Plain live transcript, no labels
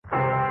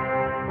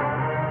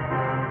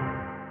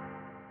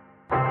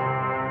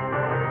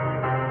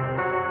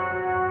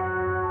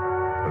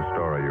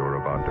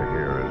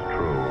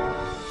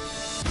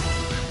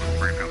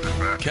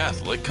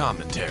Catholic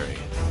commentary.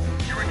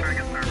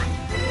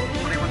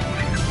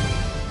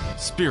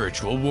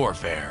 Spiritual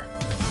warfare.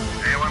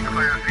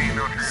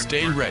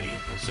 Stay ready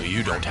so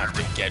you don't have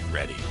to get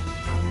ready.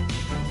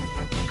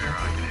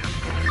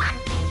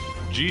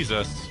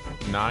 Jesus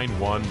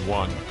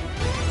 911.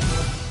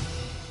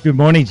 Good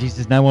morning,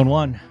 Jesus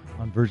 911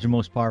 on Virgin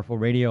Most Powerful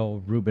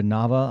Radio. Ruben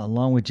Nava,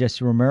 along with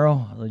Jesse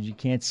Romero. You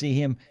can't see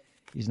him;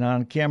 he's not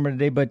on camera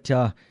today, but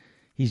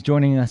he's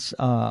joining us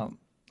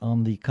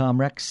on the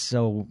Comrex.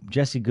 So,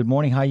 Jesse, good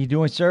morning. How you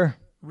doing, sir?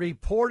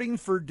 Reporting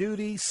for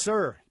duty,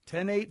 sir.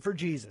 10-8 for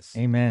Jesus.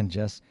 Amen,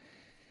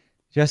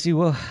 Jesse,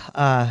 well,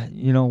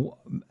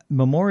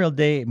 Memorial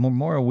Day,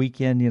 Memorial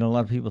Weekend, a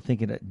lot of people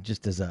think it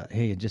just as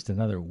just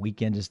another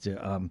weekend, just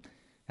to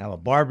have a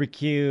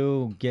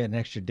barbecue, get an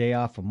extra day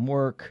off from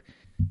work.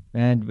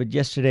 But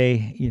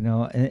yesterday,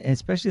 and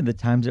especially the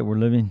times that we're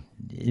living,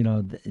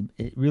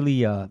 it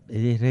really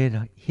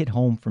it hit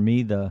home for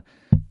me, the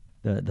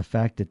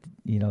fact that,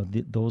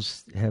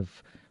 those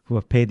who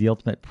have paid the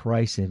ultimate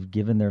price have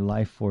given their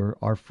life for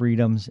our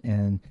freedoms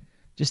and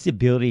just the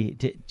ability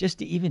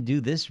to even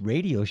do this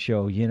radio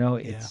show,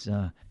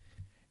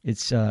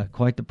 it's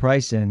quite the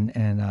price,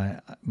 and I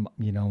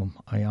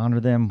honor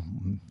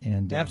them.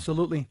 And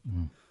absolutely.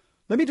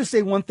 Let me just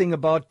say one thing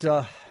about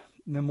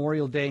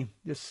Memorial Day.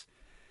 Just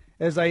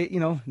as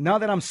now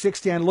that I'm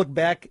 60, I look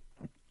back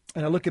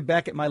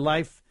at my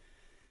life,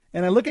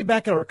 and I look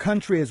back at our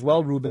country as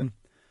well, Ruben.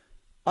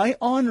 I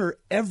honor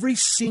every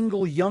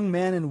single young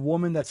man and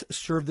woman that's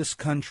served this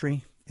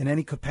country in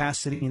any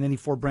capacity, in any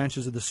four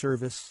branches of the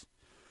service.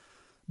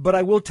 But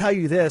I will tell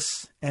you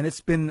this, and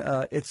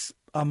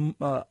I'm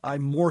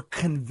more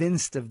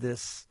convinced of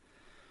this.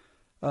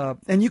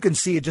 And you can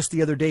see it just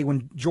the other day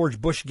when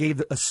George Bush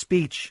gave a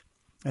speech,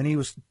 and he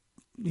was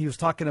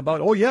talking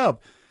about,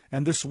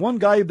 and this one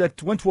guy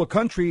that went to a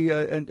country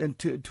and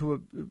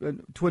to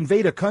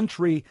invade a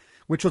country,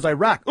 which was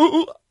Iraq.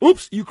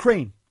 Oops,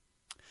 Ukraine.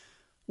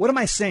 What am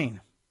I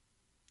saying?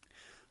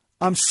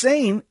 I'm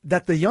saying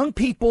that the young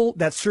people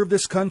that serve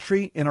this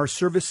country in our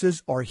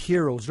services are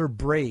heroes. They're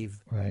brave.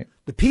 Right.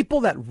 The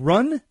people that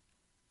run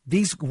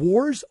these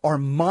wars are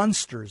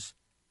monsters.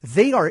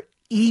 They are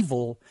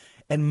evil,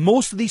 and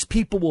most of these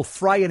people will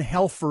fry in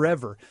hell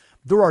forever.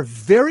 There are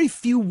very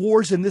few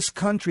wars in this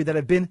country that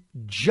have been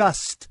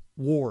just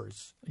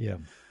wars. Yeah.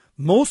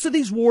 Most of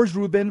these wars,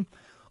 Ruben,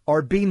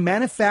 are being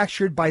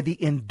manufactured by the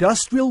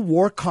industrial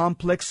war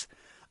complex,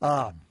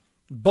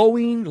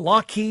 Boeing,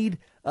 Lockheed,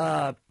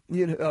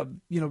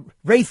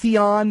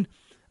 Raytheon.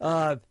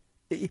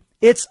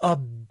 It's a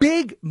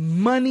big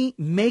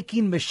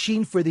money-making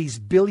machine for these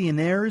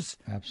billionaires.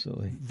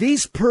 Absolutely.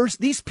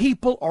 These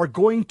people are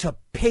going to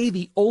pay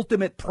the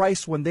ultimate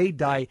price when they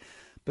die.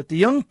 But the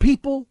young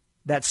people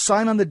that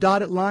sign on the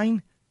dotted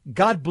line,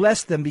 God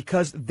bless them,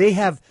 because they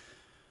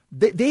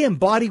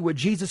embody what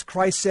Jesus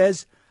Christ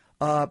says.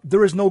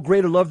 There is no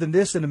greater love than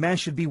this, and a man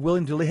should be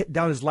willing to lay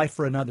down his life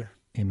for another.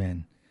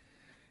 Amen.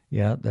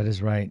 Yeah, that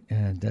is right.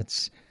 And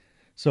that's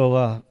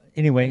so.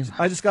 Anyway,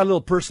 I just got a little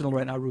personal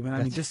right now, Ruben.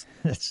 I mean, just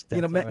that's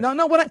man,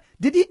 no. What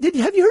did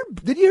you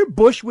hear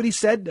Bush what he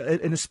said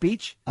in a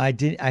speech? I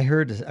did. I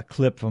heard a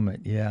clip from it.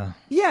 Yeah.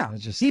 Yeah.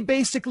 He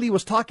basically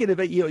was talking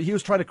about he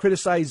was trying to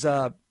criticize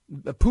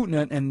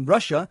Putin and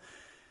Russia,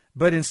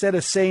 but instead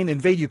of saying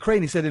invade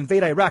Ukraine, he said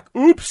invade Iraq.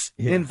 Oops,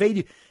 yeah. Invade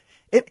you.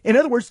 In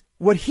other words,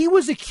 what he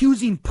was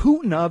accusing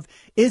Putin of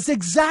is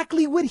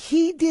exactly what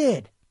he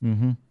did.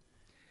 Mm-hmm.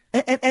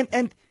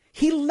 And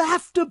he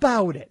laughed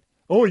about it.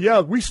 Oh, yeah,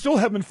 we still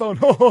haven't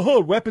found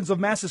weapons of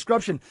mass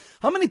destruction.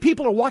 How many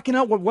people are walking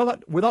out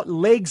without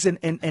legs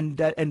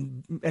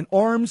and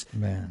arms?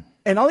 Man.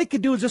 And all he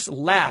could do is just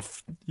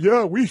laugh.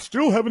 Yeah, we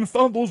still haven't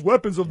found those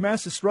weapons of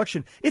mass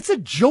destruction. It's a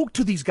joke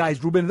to these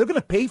guys, Ruben. They're going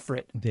to pay for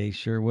it. They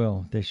sure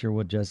will.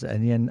 Just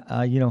and then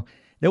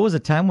there was a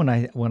time when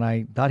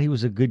I thought he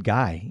was a good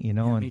guy.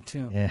 Yeah, me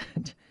too.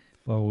 And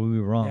well, we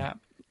were wrong.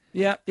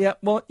 Yeah.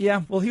 Well,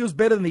 he was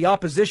better than the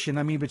opposition.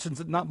 I mean, but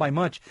since not by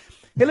much.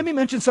 Hey, let me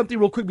mention something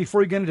real quick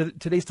before we get into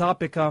today's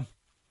topic. We're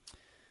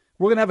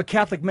going to have a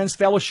Catholic Men's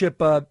Fellowship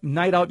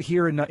night out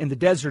here in the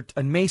desert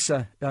in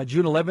Mesa,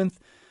 June 11th,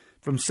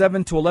 from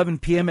 7 to 11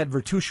 p.m. at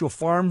Vertusio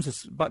Farms.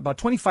 It's about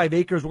 25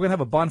 acres. We're going to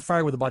have a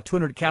bonfire with about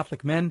 200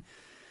 Catholic men.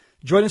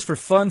 Join us for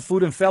fun,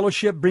 food, and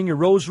fellowship. Bring your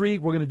rosary.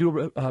 We're going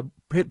to do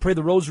pray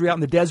the rosary out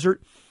in the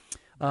desert.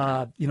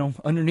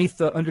 Underneath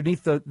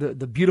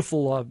the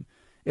beautiful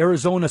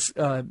Arizona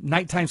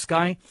nighttime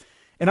sky.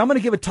 And I'm going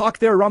to give a talk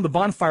there around the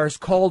bonfires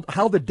called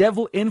How the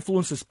Devil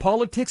Influences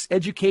Politics,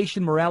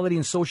 Education, Morality,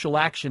 and Social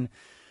Action.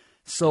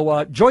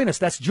 So join us.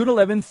 That's June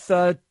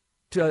 11th,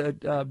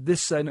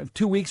 this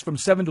 2 weeks from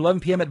 7 to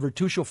 11 p.m. at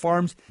Vertusio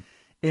Farms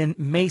in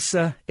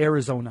Mesa,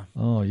 Arizona.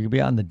 Oh, you're going to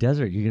be out in the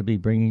desert. You're going to be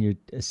bringing your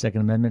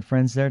Second Amendment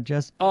friends there,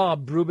 Jess? Oh,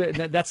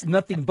 Ruben, that's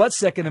nothing but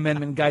Second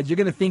Amendment, guys. You're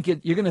going to think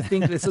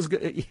this is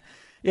good.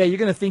 Yeah, you're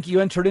going to think you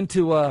entered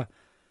into,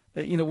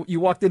 you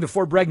walked into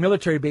Fort Bragg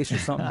military base or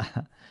something.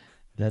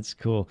 That's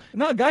cool.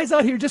 No, guys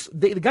out here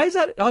the guys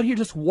out here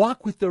just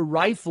walk with their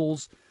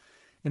rifles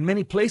in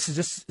many places,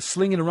 just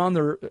slinging around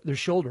their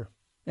shoulder.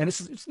 And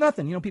it's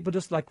nothing. You know, people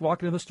just like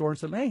walking in the store and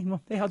say,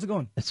 hey, how's it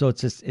going? So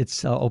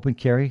it's open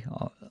carry.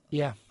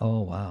 Yeah.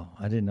 Oh wow,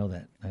 I didn't know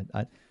that.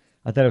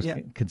 I thought it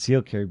was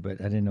concealed carry, but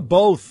I didn't know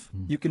both.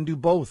 You can do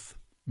both.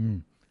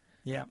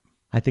 Yeah.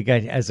 I think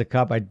as a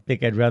cop,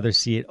 I'd rather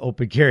see it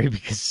open carry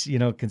because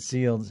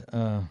concealed.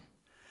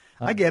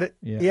 I get it.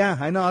 Yeah. Yeah,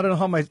 I know. I don't know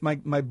how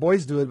my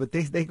boys do it, but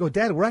they go,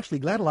 Dad, we're actually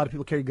glad a lot of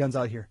people carry guns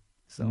out here.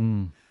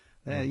 So,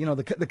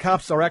 the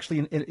cops are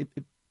actually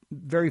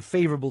very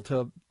favorable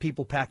to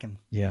people packing.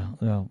 Yeah.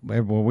 Well,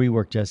 where we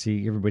worked,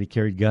 Jesse, everybody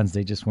carried guns.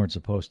 They just weren't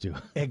supposed to.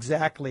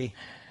 Exactly.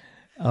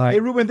 All right. Hey,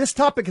 Ruben, this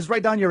topic is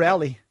right down your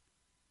alley.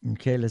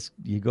 Okay,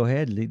 you go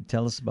ahead.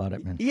 Tell us about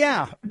it, man.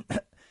 Yeah.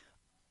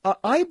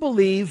 I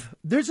believe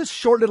there's a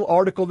short little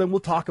article, then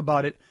we'll talk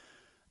about it.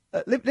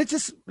 Let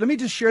me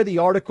just share the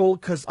article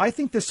because I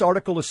think this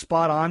article is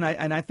spot on,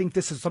 and I think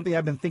this is something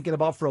I've been thinking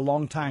about for a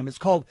long time. It's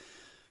called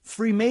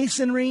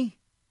Freemasonry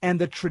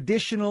and the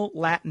Traditional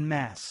Latin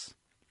Mass.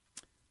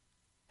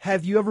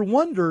 Have you ever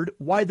wondered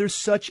why there's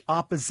such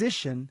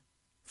opposition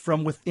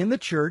from within the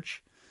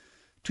church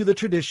to the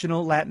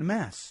traditional Latin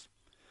Mass?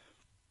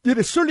 It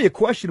is certainly a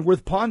question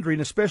worth pondering,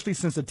 especially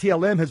since the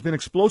TLM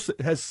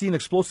has seen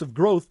explosive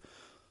growth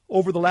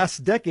over the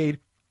last decade.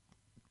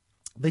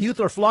 The youth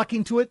are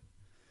flocking to it.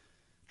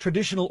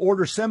 Traditional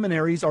order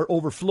seminaries are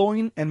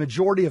overflowing, and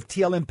majority of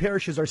TLM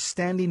parishes are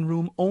standing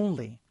room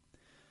only.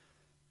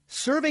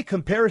 Survey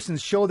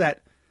comparisons show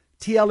that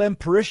TLM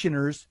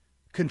parishioners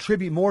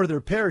contribute more to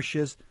their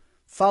parishes,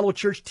 follow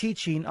church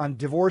teaching on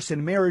divorce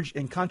and marriage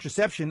and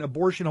contraception,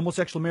 abortion,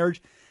 homosexual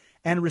marriage,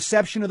 and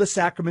reception of the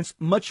sacraments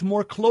much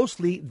more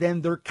closely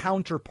than their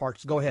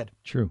counterparts. Go ahead.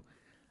 True.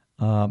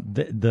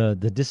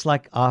 The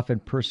dislike, often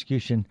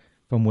persecution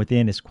from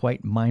within, is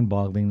quite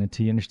mind-boggling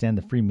until you understand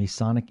the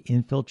Freemasonic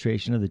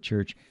infiltration of the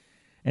church.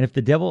 And if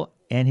the devil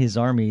and his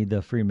army,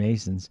 the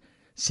Freemasons,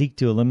 seek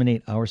to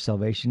eliminate our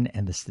salvation,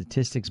 and the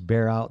statistics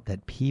bear out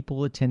that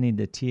people attending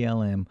the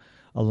TLM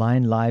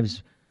align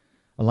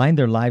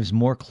their lives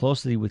more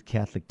closely with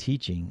Catholic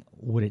teaching,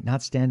 would it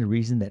not stand to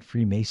reason that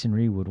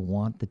Freemasonry would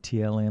want the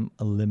TLM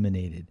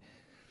eliminated?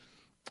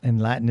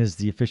 And Latin is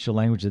the official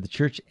language of the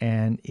church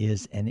and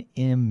is an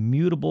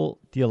immutable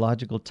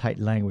theological tight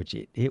language.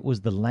 It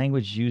was the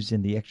language used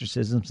in the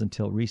exorcisms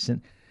until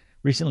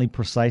recently,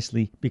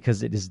 precisely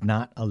because it is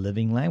not a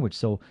living language.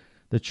 So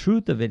the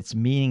truth of its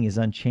meaning is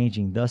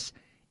unchanging. Thus,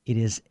 it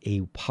is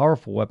a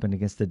powerful weapon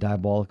against the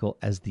diabolical,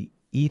 as the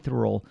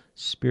ethereal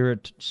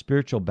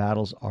spiritual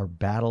battles are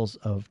battles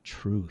of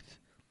truth.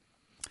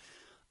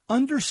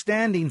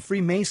 Understanding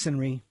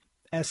Freemasonry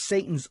as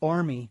Satan's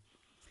army,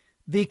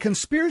 the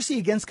conspiracy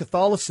against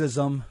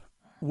Catholicism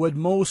would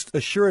most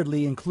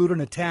assuredly include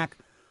an attack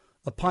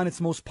upon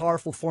its most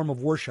powerful form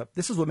of worship.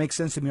 This is what makes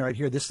sense to me right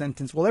here, this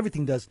sentence. Well,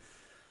 everything does.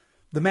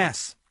 The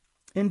Mass.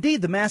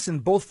 Indeed, the Mass in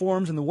both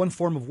forms and the one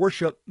form of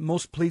worship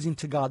most pleasing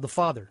to God the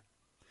Father.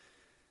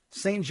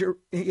 So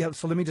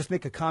let me just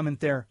make a comment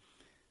there.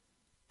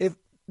 If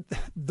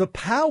the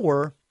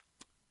power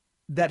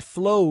that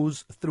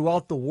flows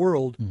throughout the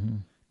world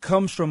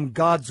comes from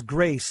God's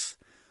grace,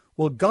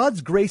 well,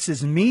 God's grace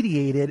is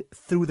mediated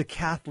through the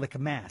Catholic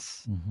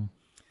Mass.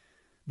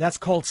 That's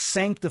called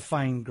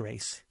sanctifying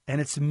grace, and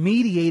it's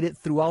mediated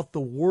throughout the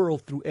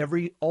world through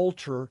every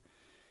altar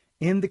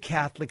in the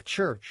Catholic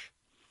Church.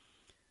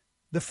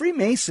 The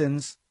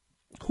Freemasons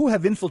who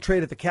have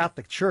infiltrated the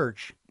Catholic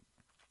Church,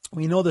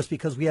 we know this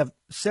because we have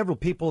several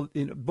people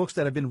in books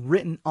that have been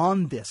written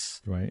on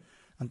this. Right.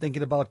 I'm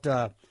thinking about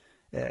Alta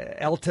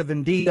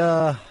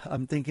Vendita.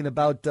 I'm thinking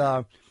about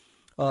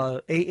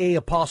AA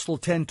Apostle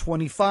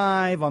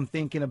 1025. I'm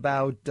thinking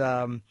about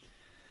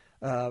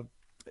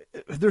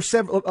there's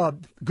several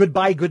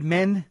Goodbye Good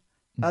Men.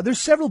 There's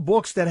several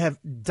books that have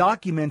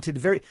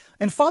documented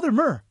and Father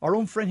Murr, our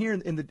own friend here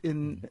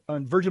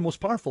on Virgin Most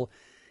Powerful,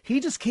 he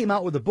just came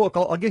out with a book.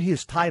 I'll give you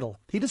his title.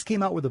 He just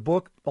came out with a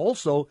book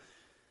also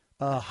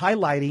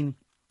highlighting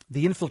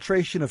the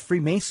infiltration of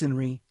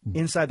Freemasonry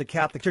inside the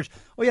Catholic Church.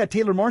 Oh yeah,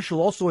 Taylor Marshall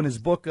also in his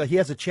book, he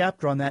has a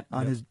chapter on that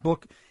his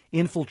book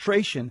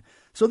Infiltration.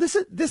 So this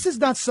is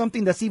not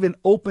something that's even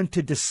open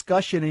to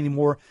discussion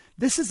anymore.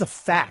 This is a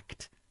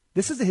fact.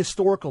 This is a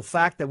historical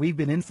fact that we've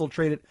been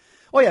infiltrated.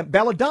 Oh yeah,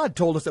 Baladad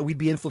told us that we'd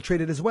be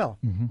infiltrated as well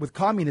with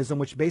communism,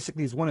 which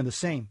basically is one and the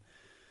same.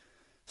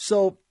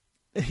 So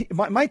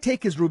my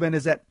take is, Ruben,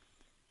 is that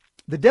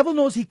the devil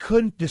knows he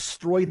couldn't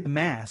destroy the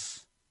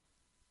Mass.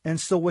 And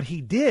so what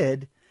he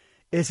did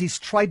is he's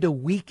tried to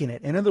weaken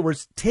it. In other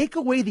words, take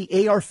away the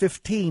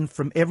AR-15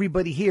 from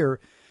everybody here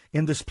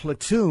in this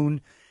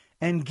platoon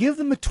and give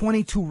them a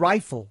 .22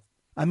 rifle.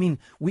 I mean,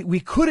 we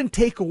couldn't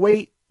take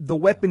away the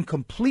weapon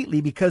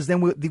completely because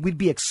then we'd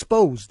be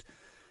exposed.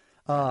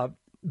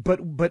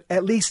 But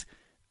at least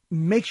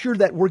make sure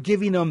that we're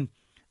giving them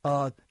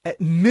a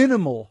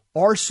minimal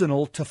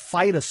arsenal to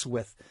fight us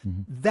with.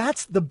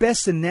 That's the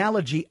best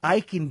analogy I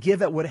can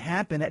give at what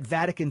happened at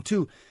Vatican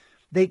II.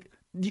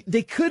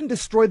 They couldn't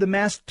destroy the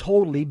Mass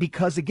totally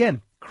because,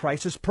 again,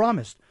 Christ has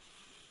promised.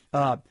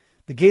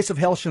 The gates of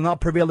hell shall not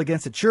prevail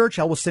against the church.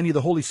 I will send you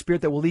the Holy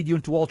Spirit that will lead you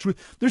into all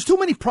truth. There's too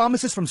many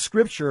promises from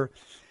Scripture.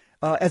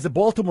 As the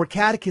Baltimore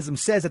Catechism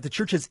says, that the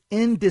church is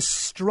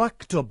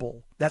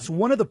indestructible. That's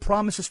one of the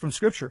promises from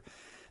Scripture.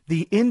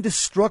 The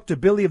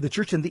indestructibility of the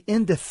church and the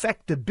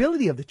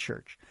indefectibility of the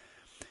church.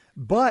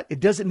 But it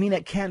doesn't mean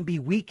it can't be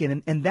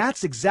weakened. And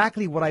that's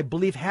exactly what I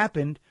believe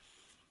happened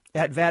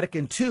at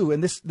Vatican II.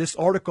 And this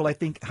article, I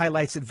think,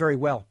 highlights it very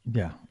well.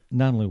 Yeah.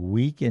 Not only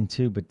weakened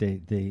too, but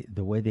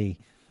the way they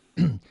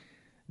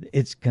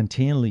it's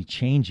continually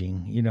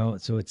changing,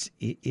 so it's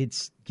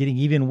getting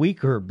even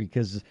weaker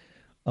because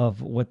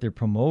of what they're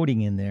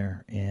promoting in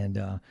there. And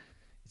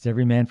it's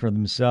every man for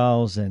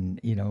themselves. And,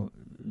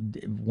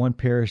 one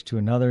parish to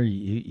another,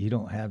 you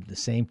don't have the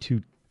same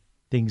two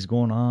things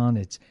going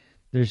on.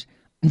 There's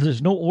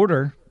no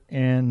order,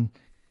 and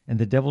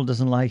the devil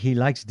doesn't he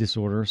likes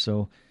disorder.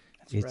 So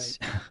it's,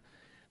 right.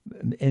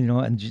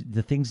 And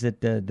the things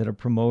that are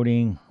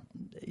promoting,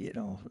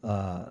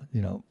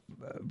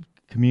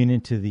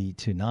 communion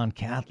to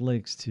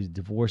non-Catholics, to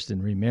divorced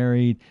and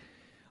remarried,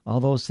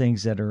 all those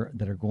things that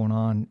are going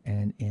on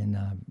and in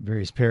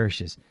various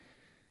parishes.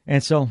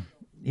 And so,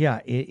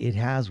 yeah, it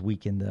has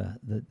weakened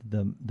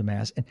the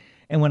Mass.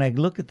 And when I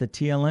look at the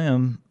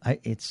TLM,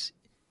 it's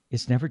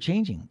never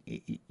changing.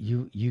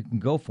 You can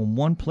go from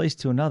one place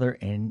to another,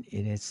 and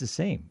it's the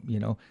same.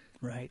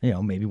 Right.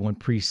 Maybe one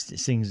priest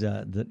sings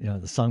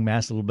the sung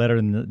Mass a little better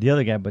than the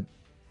other guy, but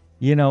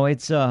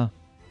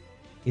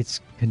it's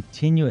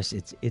continuous.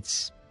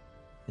 It's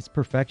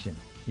perfection.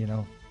 I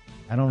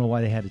don't know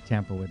why they had to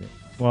tamper with it.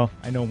 Well,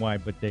 I know why,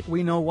 but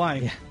we know why.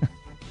 Yeah.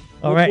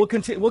 All right.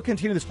 We'll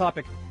continue this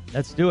topic.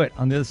 Let's do it.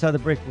 On the other side of the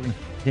break, we're going to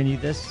continue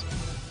this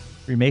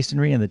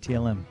Freemasonry and the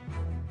TLM.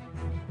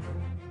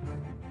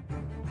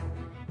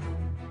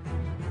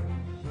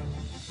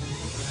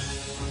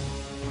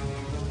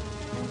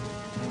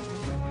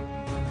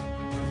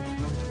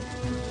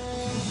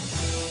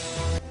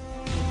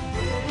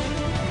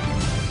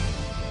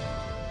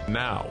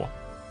 Now,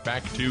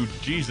 back to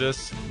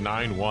Jesus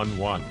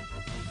 911.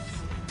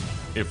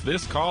 If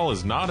this call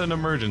is not an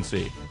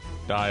emergency,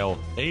 dial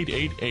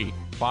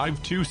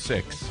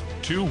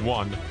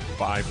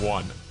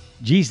 888-526-2151.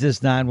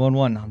 Jesus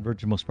 911 on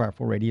Virgin Most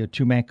Powerful Radio,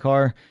 two-man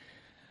car.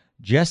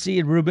 Jesse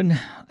and Ruben,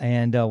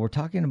 and we're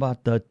talking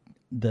about the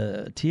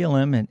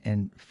TLM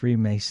and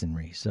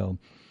Freemasonry. So,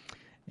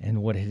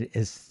 and what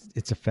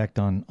its effect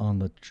on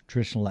the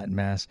traditional Latin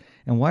Mass,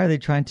 and why are they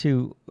trying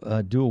to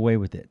do away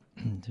with it?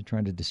 They're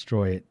trying to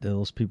destroy it.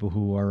 Those people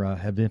who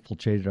have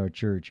infiltrated our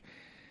church.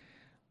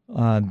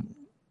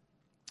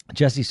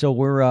 Jesse, so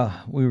we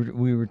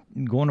were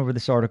going over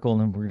this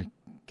article, and we're going to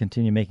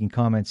continue making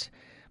comments.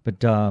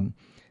 But where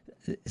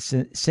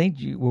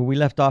we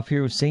left off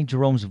here, St.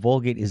 Jerome's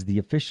Vulgate is the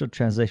official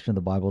translation of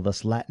the Bible.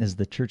 Thus, Latin is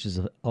the church's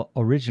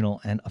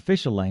original and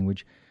official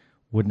language.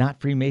 Would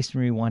not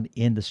Freemasonry want to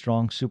end the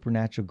strong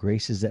supernatural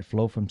graces that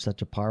flow from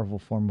such a powerful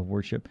form of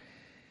worship?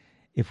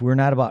 If we're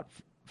not about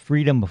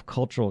freedom of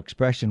cultural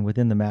expression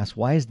within the Mass,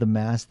 why is the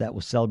Mass that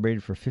was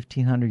celebrated for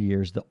 1,500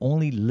 years the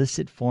only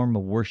licit form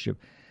of worship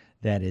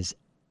that is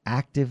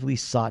actively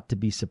sought to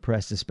be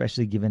suppressed,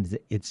 especially given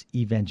its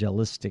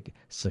evangelistic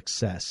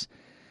success?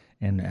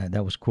 And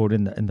that was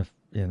quoted in the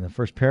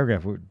first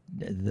paragraph. Where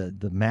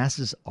the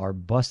masses are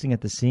busting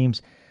at the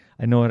seams.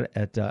 I know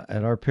at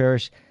our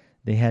parish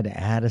they had to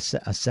add a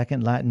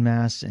second Latin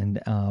Mass, and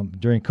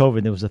during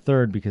COVID there was a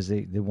third because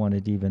they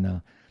wanted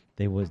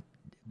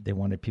they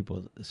wanted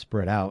people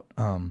spread out.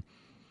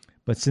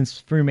 But since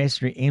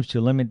Freemasonry aims to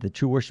eliminate the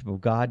true worship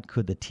of God,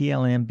 could the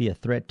TLM be a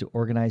threat to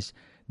organized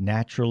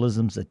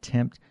naturalism's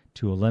attempt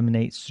to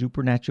eliminate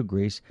supernatural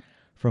grace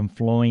from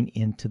flowing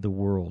into the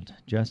world?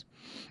 Jess,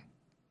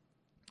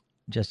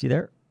 you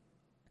there?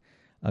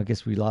 I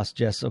guess we lost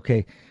Jess.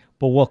 Okay.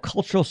 But while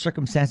cultural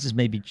circumstances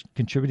may be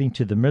contributing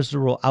to the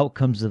miserable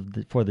outcomes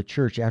for the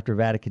church after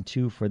Vatican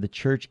II, for the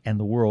church and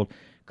the world,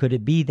 could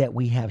it be that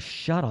we have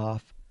shut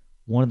off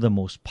one of the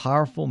most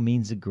powerful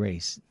means of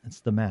grace? That's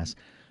the Mass.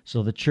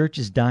 So the church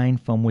is dying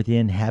from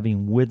within,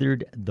 having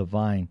withered the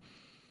vine.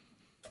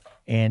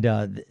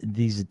 And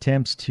these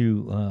attempts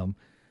to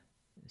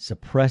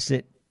suppress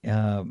it,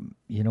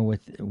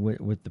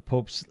 with the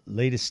Pope's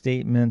latest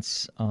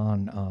statements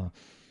on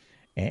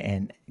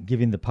and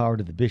giving the power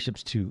to the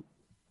bishops to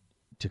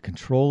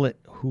control it,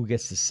 who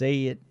gets to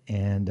say it,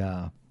 and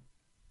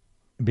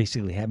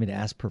basically having to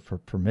ask for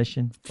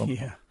permission.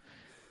 Yeah.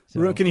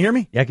 So, can you hear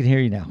me? Yeah, I can hear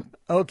you now.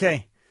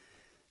 Okay.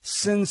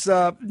 Since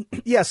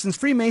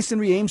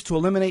Freemasonry aims to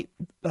eliminate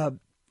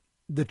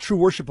the true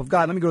worship of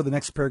God, let me go to the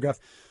next paragraph.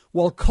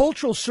 While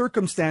cultural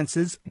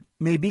circumstances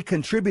may be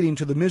contributing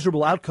to the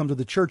miserable outcomes of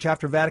the church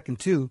after Vatican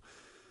II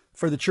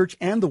for the church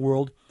and the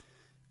world,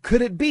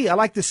 could it be, I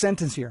like this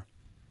sentence here,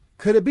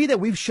 could it be that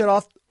we've shut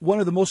off one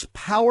of the most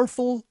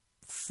powerful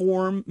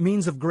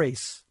means of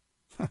grace?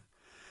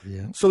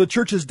 Yeah. So the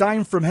church is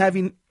dying from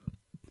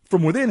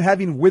within,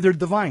 having withered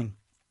the vine.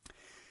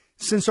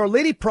 Since Our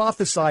Lady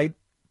prophesied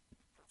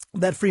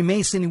that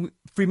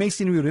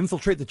Freemasonry would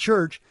infiltrate the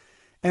church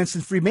And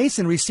since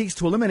Freemasonry seeks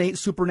to eliminate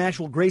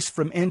supernatural grace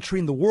from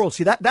entering the world,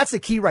 see, that's the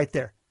key right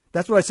there.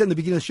 That's what I said in the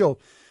beginning of the show.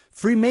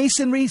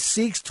 Freemasonry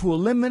seeks to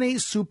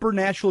eliminate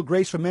supernatural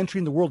grace from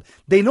entering the world.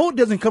 They know it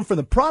doesn't come from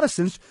the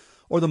Protestants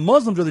or the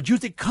Muslims or the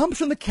Jews. It comes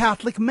from the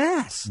Catholic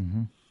Mass.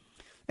 Mm-hmm.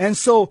 And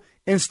so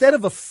instead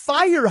of a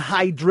fire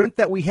hydrant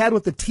that we had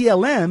with the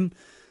TLM,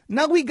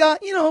 now we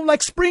got,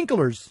 like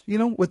sprinklers,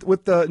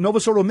 with the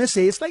Novus Ordo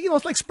Missae. It's like,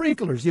 it's like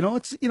sprinklers,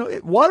 it's,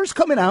 water's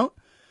coming out,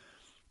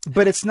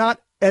 but it's not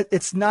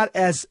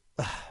as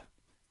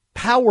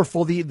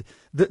powerful.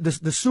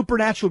 The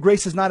supernatural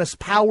grace is not as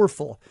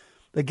powerful.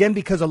 Again,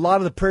 because a lot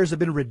of the prayers have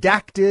been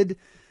redacted.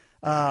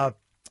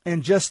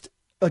 And just,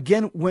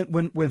 again,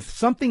 when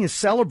something is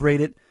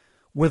celebrated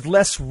with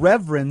less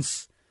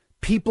reverence,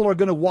 people are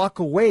going to walk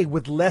away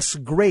with less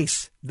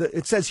grace.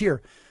 It says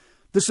here,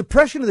 the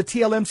suppression of the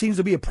TLM seems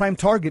to be a prime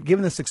target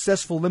given the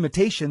successful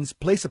limitations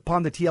placed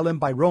upon the TLM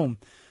by Rome.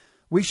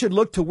 We should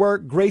look to where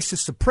grace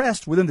is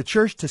suppressed within the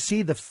church to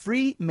see the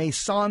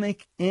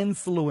Freemasonic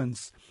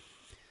influence.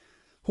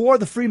 Who are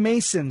the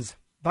Freemasons?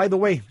 By the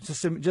way,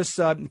 just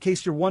in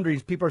case you're wondering,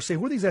 people are saying,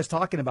 who are these guys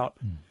talking about?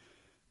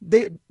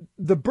 The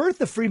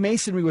birth of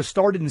Freemasonry was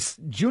started in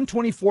June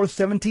 24th,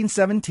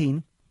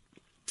 1717.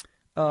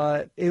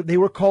 They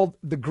were called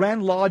the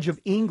Grand Lodge of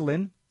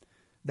England.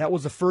 That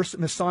was the first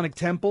Masonic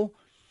temple.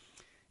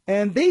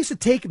 And they used to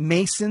take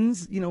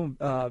Masons,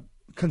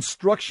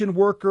 construction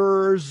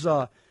workers,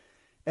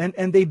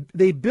 and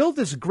they built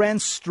this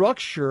grand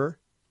structure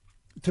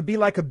to be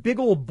like a big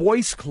old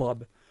boys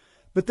club.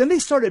 But then they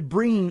started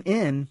bringing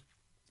in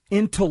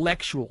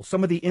intellectuals,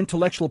 some of the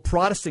intellectual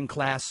Protestant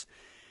class.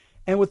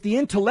 And with the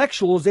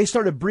intellectuals, they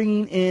started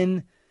bringing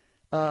in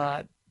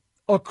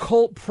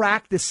occult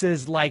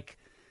practices like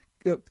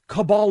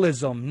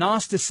Kabbalism,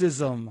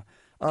 Gnosticism,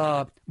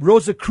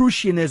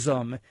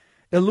 Rosicrucianism,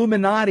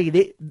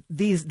 Illuminati.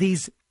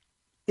 These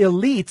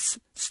elites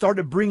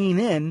started bringing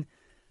in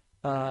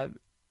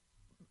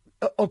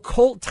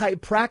occult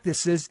type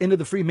practices into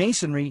the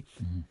Freemasonry.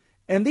 Mm-hmm.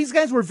 And these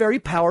guys were very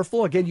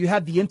powerful. Again, you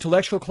have the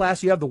intellectual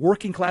class, you have the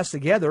working class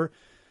together.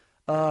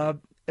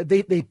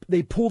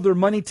 They pooled their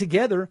money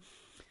together,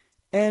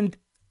 and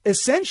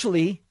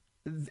essentially,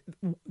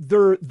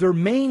 their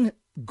main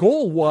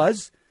goal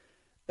was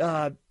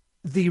the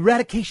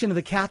eradication of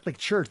the Catholic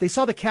Church. They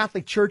saw the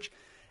Catholic Church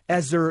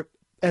as their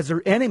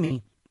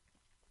enemy,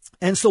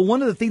 and so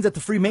one of the things that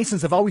the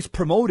Freemasons have always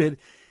promoted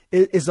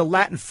is a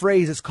Latin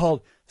phrase. It's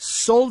called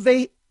 "solve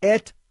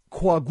et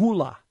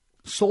coagula."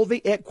 Solve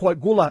et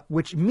coagula,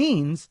 which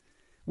means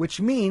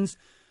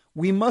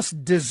we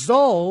must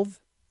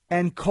dissolve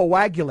and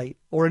coagulate.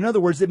 Or in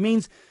other words, it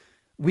means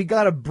we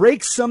got to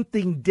break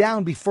something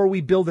down before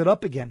we build it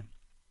up again.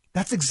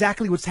 That's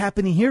exactly what's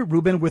happening here,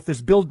 Ruben, with this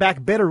Build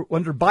Back Better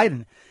under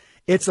Biden.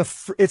 It's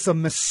a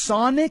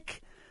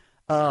Masonic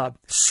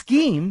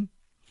scheme.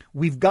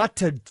 We've got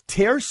to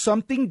tear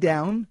something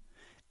down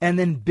and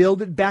then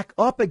build it back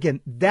up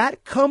again.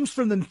 That comes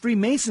from the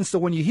Freemasons. So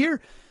when you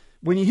hear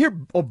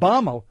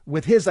Obama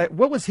with his,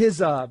 what was his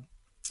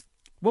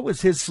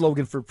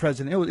slogan for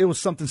president? It was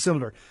something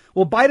similar.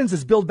 Well, Biden's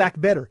is Build Back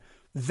Better.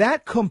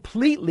 That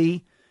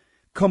completely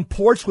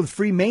comports with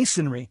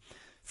Freemasonry.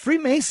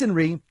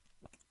 Freemasonry,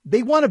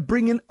 they want to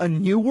bring in a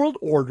new world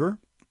order.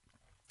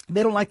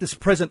 They don't like this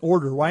present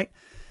order, right?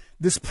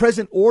 This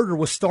present order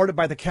was started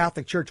by the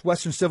Catholic Church,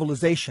 Western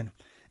civilization,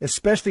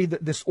 especially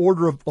this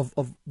order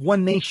of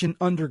one nation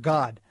under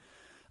God.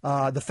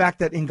 The fact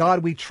that in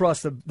God we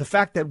trust, the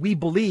fact that we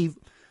believe.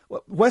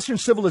 Western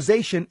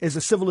civilization is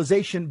a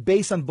civilization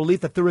based on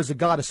belief that there is a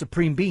God, a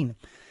supreme being.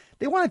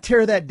 They want to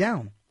tear that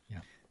down.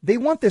 Yeah. They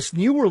want this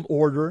new world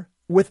order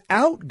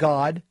without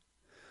God,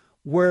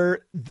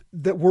 where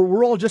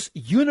we're all just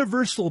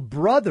universal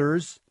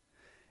brothers,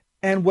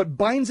 and what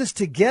binds us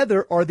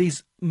together are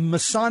these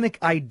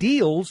Masonic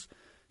ideals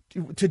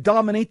to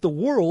dominate the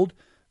world.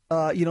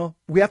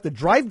 We have to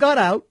drive God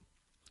out.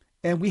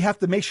 And we have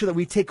to make sure that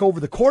we take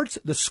over the courts,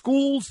 the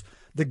schools,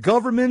 the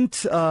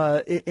government,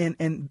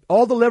 and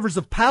all the levers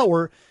of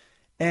power,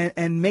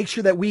 and make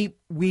sure that we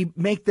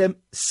make them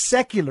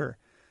secular.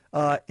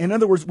 In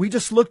other words, we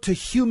just look to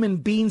human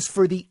beings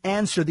for the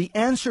answer. The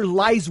answer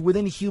lies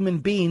within human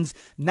beings,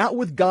 not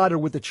with God or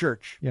with the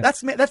church. Yeah.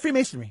 That's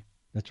Freemasonry.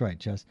 That's right,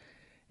 Jess.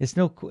 It's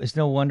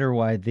no wonder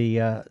why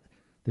the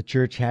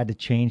church had to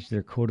change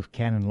their code of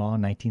canon law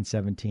in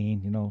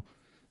 1917.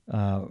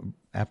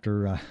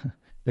 After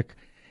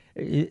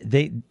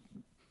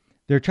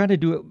they're trying to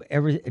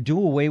do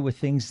away with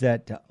things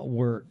that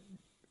were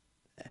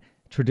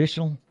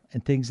traditional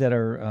and things that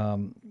are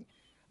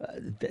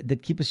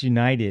that keep us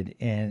united.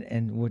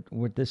 And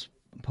what this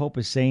Pope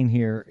is saying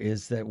here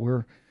is that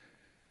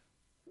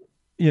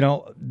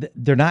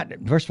they're not.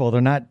 First of all,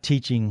 they're not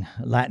teaching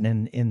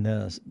Latin in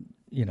the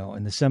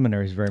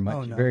seminaries very much.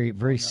 Oh, no.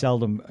 Very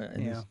seldom.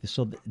 Yeah.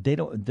 So they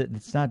don't.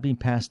 It's not being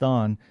passed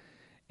on,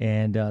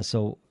 and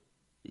so.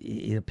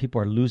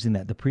 People are losing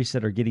that. The priests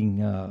that are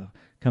getting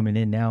coming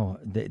in now,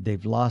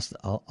 they've lost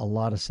a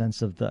lot of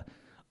sense of the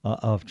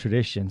of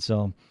tradition.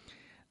 So,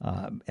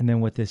 and then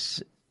with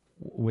this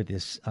with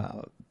this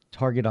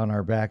target on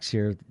our backs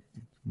here,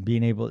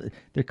 being able,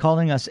 they're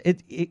calling us.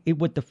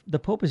 What the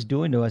Pope is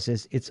doing to us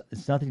is it's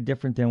nothing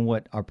different than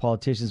what our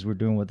politicians were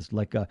doing with us,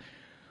 like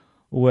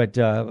what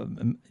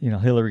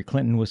Hillary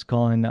Clinton was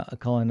calling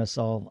us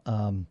all.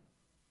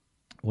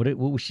 What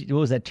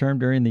was that term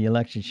during the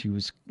election? She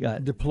was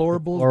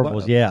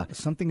deplorables. Yeah,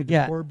 something of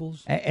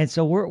deplorables. Yeah. And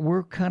so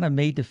we're kind of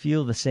made to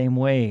feel the same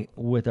way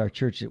with our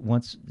church.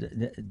 Once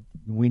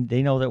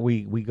they know that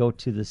we go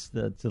to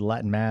the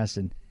Latin Mass,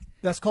 and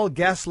that's called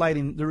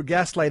gaslighting. They're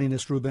gaslighting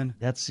us, Ruben.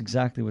 That's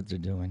exactly what they're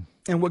doing.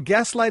 And what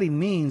gaslighting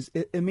means,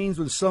 it means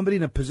with somebody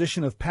in a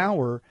position of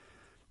power,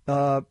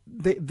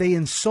 they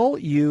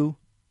insult you,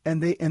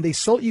 and they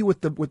insult you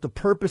with the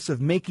purpose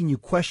of making you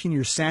question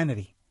your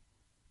sanity.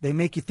 They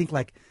make you think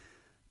like,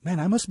 man,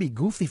 I must be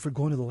goofy for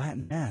going to the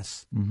Latin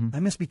Mass. Mm-hmm. I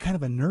must be kind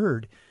of a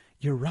nerd.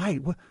 You're right.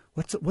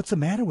 What's the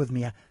matter with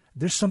me?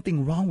 There's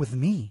something wrong with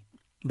me.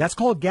 That's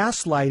called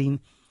gaslighting,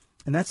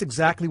 and that's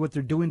exactly what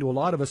they're doing to a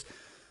lot of us.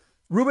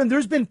 Ruben,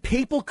 there's been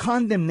papal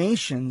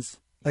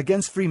condemnations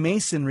against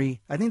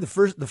Freemasonry. I think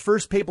the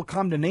first papal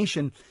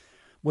condemnation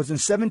was in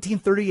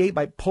 1738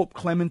 by Pope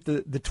Clement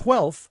the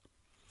 12th,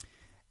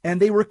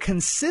 and they were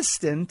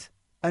consistent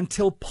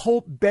until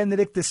Pope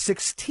Benedict the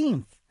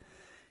 16th.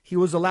 He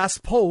was the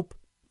last pope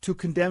to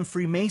condemn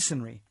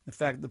Freemasonry. In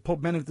fact, the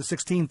Pope Benedict the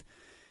 16th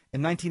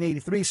in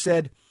 1983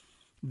 said,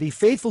 "The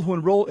faithful who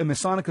enroll in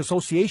Masonic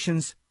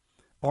associations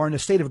are in a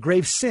state of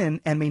grave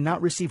sin and may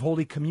not receive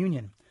Holy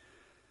Communion."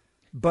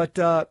 But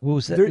it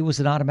was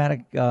an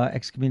automatic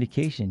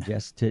excommunication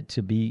just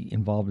to be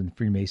involved in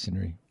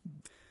Freemasonry.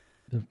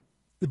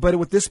 But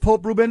with this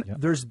Pope, Ruben, yeah.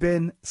 There's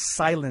been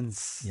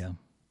silence. Yeah,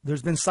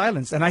 there's been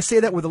silence, and I say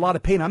that with a lot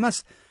of pain.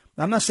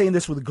 I'm not saying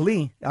this with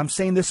glee. I'm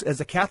saying this as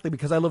a Catholic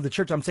because I love the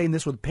church. I'm saying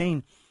this with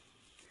pain.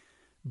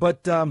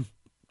 But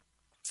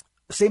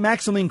St.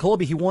 Maximilian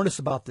Kolbe, he warned us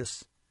about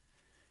this.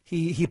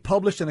 He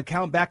published an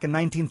account back in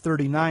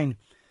 1939.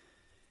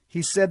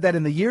 He said that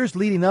in the years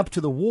leading up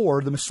to the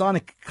war, the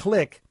Masonic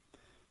clique,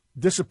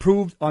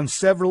 disapproved on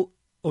several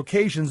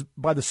occasions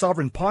by the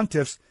sovereign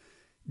pontiffs,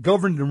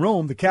 governed in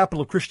Rome, the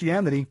capital of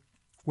Christianity,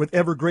 with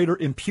ever greater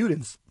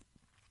impudence.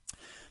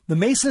 The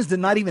Masons did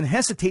not even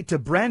hesitate to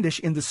brandish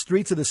in the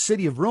streets of the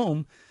city of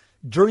Rome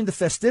during the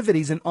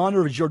festivities in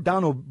honor of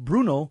Giordano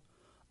Bruno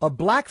a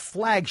black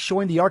flag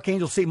showing the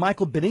Archangel St.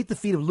 Michael beneath the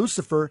feet of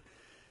Lucifer.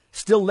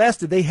 Still less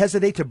did they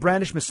hesitate to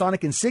brandish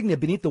Masonic insignia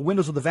beneath the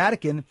windows of the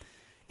Vatican.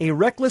 A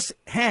reckless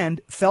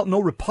hand felt no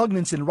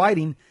repugnance in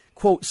writing,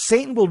 quote,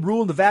 "Satan will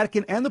rule in the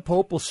Vatican and the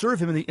Pope will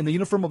serve him in the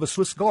uniform of a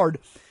Swiss Guard,"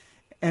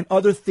 and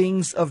other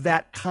things of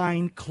that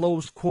kind,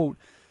 close quote.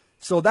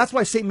 So that's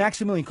why St.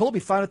 Maximilian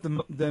Kolbe founded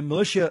the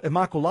Militia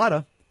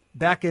Immaculata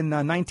back in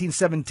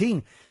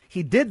 1917.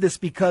 He did this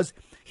because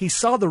he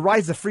saw the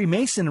rise of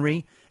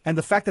Freemasonry and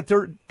the fact that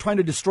they're trying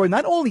to destroy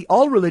not only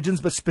all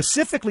religions, but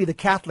specifically the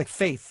Catholic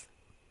faith.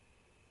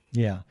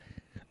 Yeah.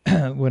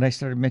 When I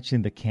started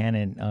mentioning the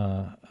canon,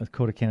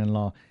 Code of Canon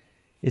Law,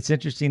 it's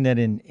interesting that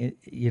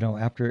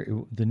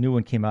after the new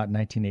one came out in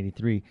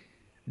 1983,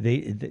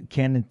 the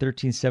Canon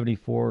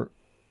 1374,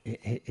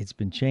 it's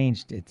been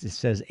changed. It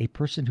says a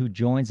person who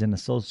joins an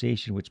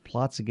association which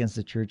plots against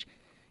the church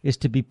is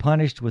to be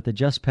punished with a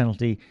just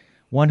penalty.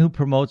 One who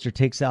promotes or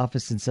takes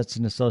office in such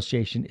an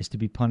association is to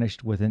be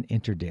punished with an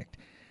interdict.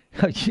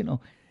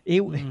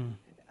 It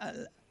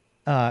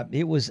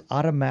was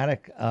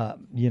automatic,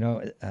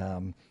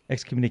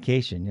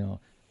 excommunication.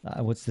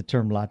 What's the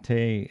term?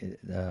 Latte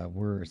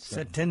word.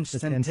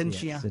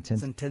 Sentencia.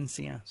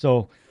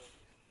 So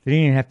they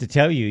didn't even have to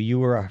tell you. You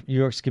were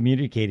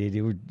excommunicated.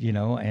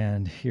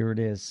 And here it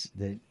is.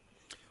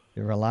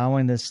 They're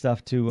allowing this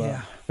stuff to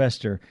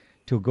fester,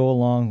 to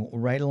go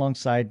right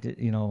alongside,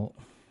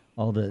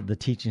 all the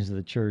teachings of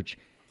the church.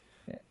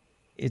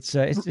 It's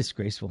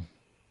disgraceful.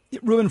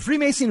 Ruben,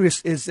 Freemasonry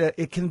is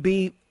it can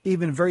be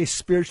even very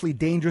spiritually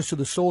dangerous to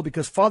the soul,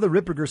 because Father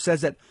Ripperger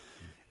says that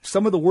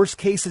some of the worst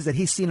cases that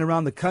he's seen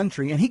around the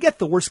country, and he gets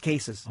the worst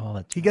cases.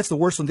 He gets the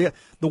worst ones.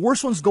 The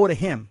worst ones go to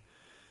him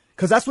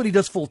because that's what he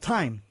does full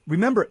time.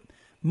 Remember,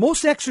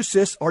 most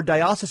exorcists are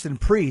diocesan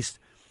priests,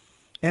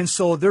 and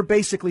so they're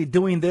basically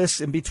doing this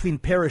in between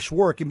parish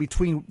work, in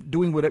between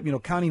doing whatever,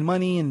 counting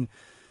money and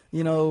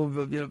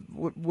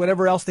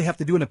whatever else they have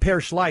to do in a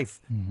parish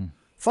life. Mm-hmm.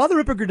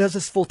 Father Ripperger does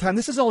this full time.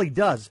 This is all he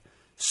does.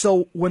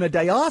 So when a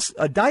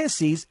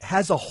diocese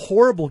has a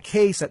horrible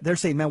case that they're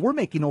saying, man, we're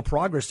making no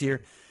progress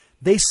here,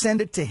 they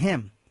send it to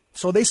him.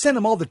 So they send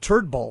him all the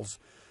turd balls.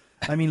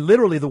 I mean,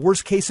 literally the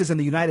worst cases in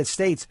the United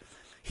States.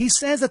 He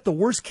says that the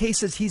worst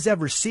cases he's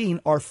ever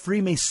seen are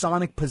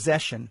Freemasonic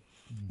possession.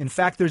 In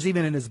fact, there's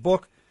even in his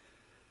book,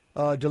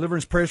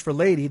 Deliverance Prayers for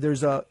Lady,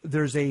 there's a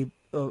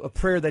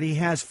prayer that he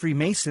has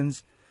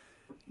Freemasons.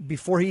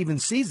 Before he even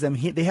sees them,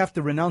 they have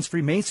to renounce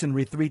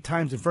Freemasonry 3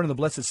 times in front of the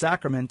Blessed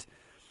Sacrament.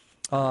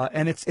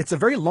 And it's a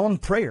very long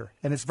prayer,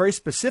 and it's very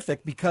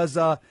specific because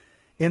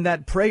in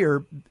that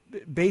prayer,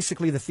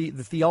 basically the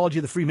theology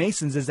of the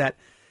Freemasons is that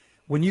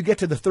when you get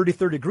to the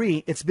 33rd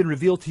degree, it's been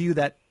revealed to you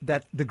that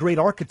the great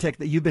architect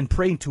that you've been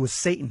praying to is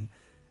Satan.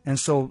 And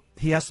so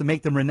he has to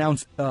make them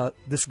renounce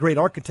this great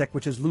architect,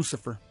 which is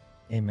Lucifer.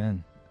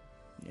 Amen.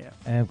 Yeah.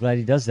 And I'm glad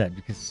he does that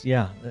because,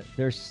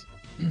 there's.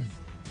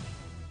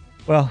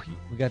 Well,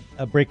 we got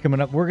a break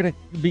coming up. We're going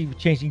to be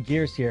changing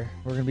gears here.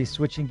 We're going to be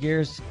switching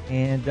gears,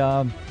 and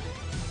we're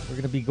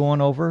going to be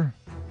going over.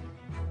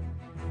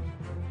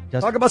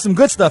 Talk about some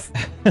good stuff.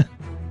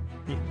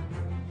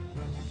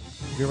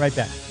 Be right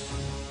back.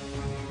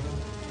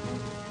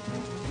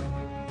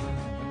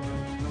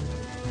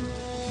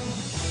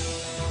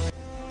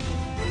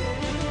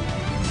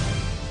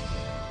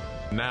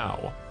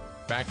 Now,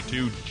 back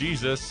to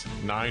Jesus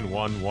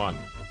 911.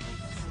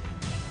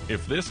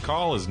 If this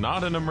call is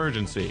not an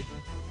emergency,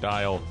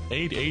 dial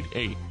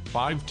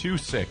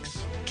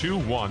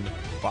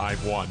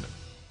 888-526-2151.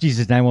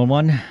 Jesus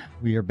 911,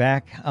 we are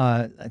back.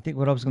 I think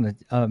what I was going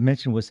to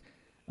mention was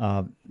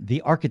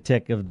the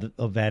architect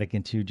of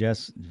Vatican II,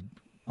 Jess,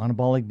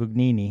 Annibale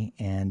Bugnini,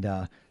 and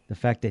the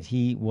fact that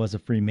he was a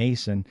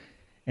Freemason.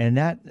 And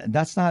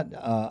that's not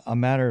a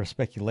matter of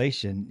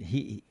speculation.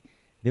 He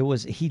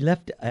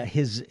left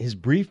his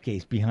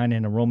briefcase behind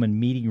in a Roman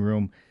meeting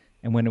room,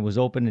 and when it was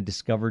opened and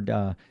discovered,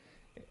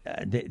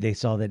 they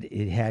saw that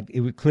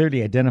it would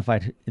clearly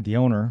identified the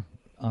owner,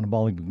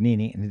 Annibale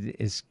Bugnini, and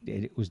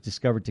it was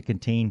discovered to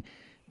contain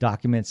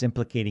documents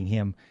implicating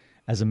him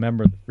as a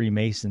member of the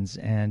Freemasons.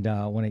 And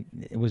when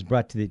it was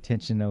brought to the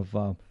attention of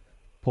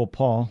Pope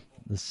Paul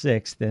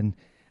VI, then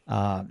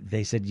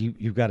they said,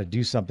 "You've got to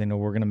do something, or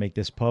we're going to make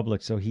this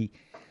public." So he,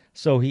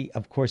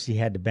 of course, he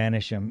had to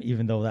banish him,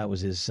 even though that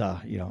was his,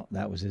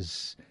 that was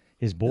his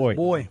boy. His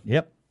boy.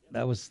 Yep,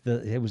 it was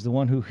the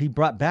one who he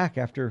brought back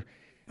after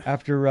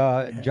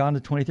John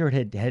the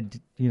 23rd had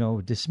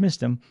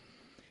dismissed him,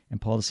 and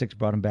Paul VI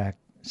brought him back.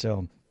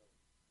 So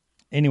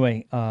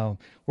anyway, we're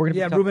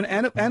gonna Ruben,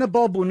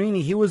 Annibale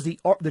Bugnini, he was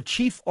the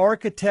chief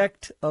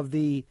architect of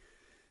the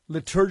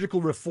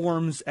liturgical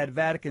reforms at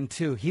Vatican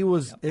II. He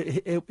was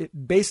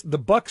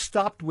the buck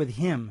stopped with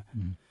him.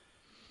 Mm-hmm.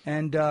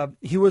 And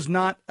he was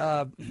not,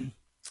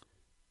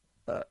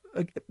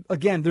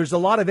 again, there's a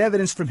lot of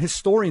evidence from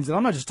historians, and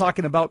we're not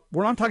talking about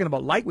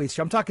lightweights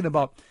here. I'm talking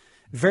about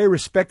very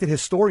respected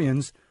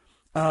historians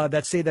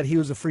that say that he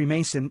was a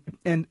Freemason.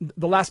 And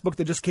the last book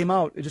that just came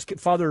out,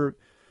 Father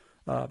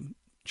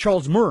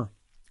Charles Murr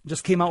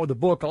just came out with a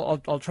book.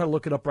 I'll try to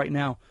look it up right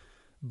now.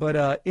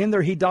 But in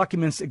there, he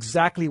documents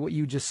exactly what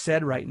you just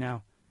said right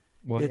now.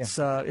 Well, it's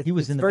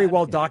very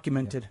well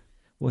documented. Yeah.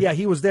 Well,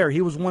 he was there.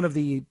 He was one of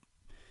the...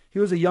 He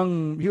was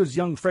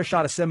young, fresh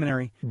out of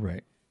seminary,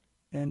 right?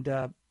 And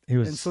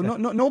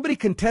nobody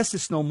contests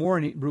this no more,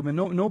 Ruben.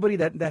 Nobody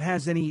that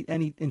has any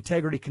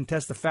integrity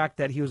contests the fact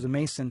that he was a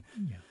Mason.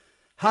 Yeah.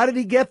 How did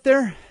he get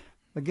there?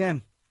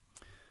 Again,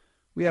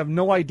 we have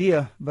no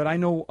idea. But I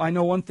know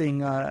one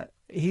thing.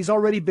 He's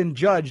already been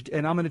judged,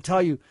 and I'm going to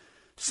tell you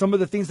some of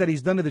the things that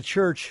he's done to the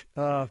church.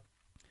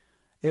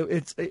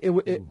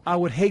 I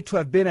would hate to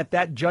have been at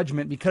that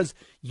judgment, because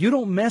you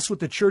don't mess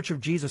with the Church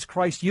of Jesus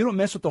Christ. You don't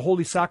mess with the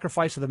holy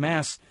sacrifice of the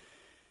Mass.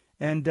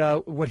 And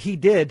what he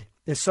did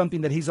is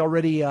something that he's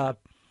already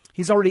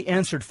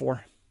answered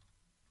for.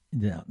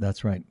 Yeah,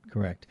 that's right.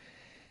 Correct.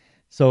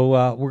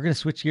 So we're going to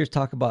switch gears,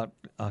 talk about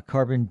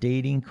carbon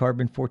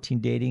 14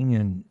 dating,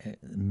 and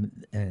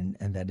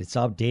that it's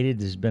outdated.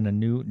 There's been a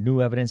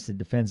new evidence that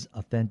defends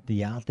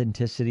the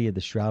authenticity of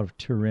the Shroud of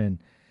Turin.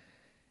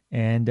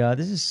 And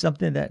this is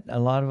something that a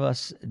lot of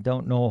us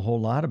don't know a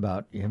whole lot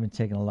about. You haven't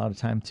taken a lot of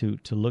time to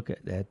look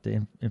at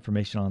the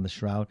information on the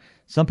shroud.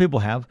 Some people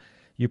have.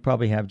 You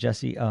probably have,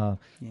 Jesse. I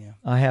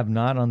have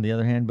not, on the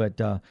other hand. But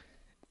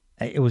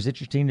it was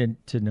interesting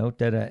to note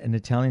that an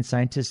Italian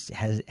scientist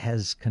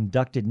has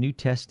conducted new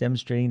tests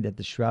demonstrating that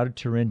the Shroud of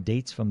Turin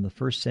dates from the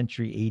 1st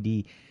century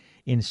A.D.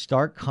 in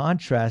stark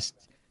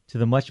contrast to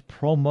the much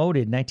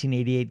promoted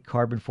 1988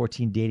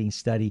 carbon-14 dating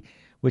study,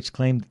 which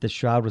claimed that the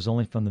shroud was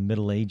only from the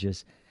Middle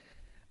Ages.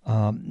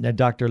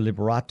 Dr.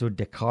 Liberato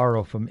De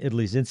Caro from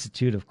Italy's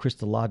Institute of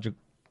Crystallography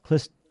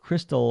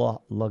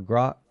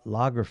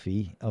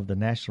of the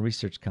National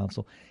Research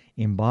Council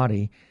in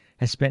Bari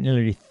has spent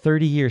nearly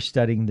 30 years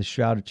studying the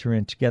Shroud of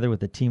Turin. Together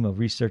with a team of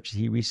researchers,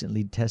 he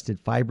recently tested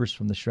fibers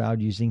from the shroud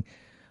using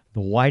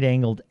the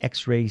wide-angled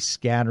X-ray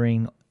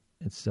scattering.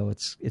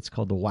 It's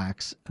called the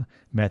wax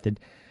method.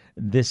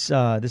 This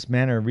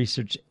manner of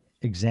research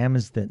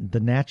examines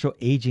the natural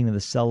aging of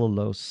the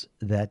cellulose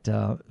that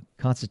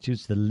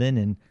constitutes the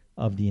linen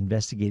of the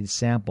investigated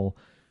sample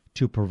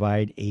to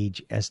provide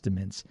age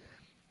estimates.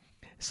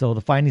 So the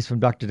findings from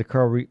Dr.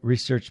 DeCaro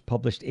research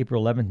published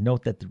April 11th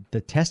note that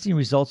the testing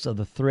results of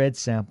the thread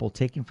sample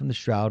taken from the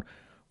shroud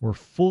were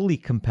fully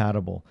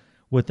compatible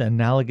with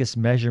analogous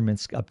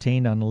measurements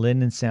obtained on a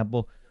linen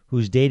sample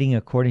whose dating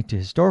according to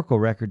historical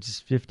records is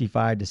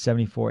 55 to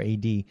 74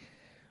 AD,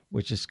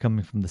 which is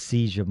coming from the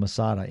siege of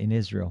Masada in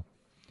Israel.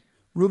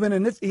 Ruben,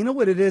 and you know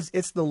what it is?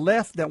 It's the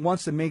left that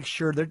wants to make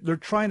sure, they're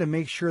trying to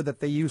make sure that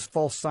they use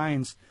false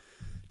signs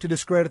to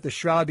discredit the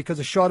shroud, because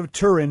the Shroud of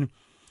Turin,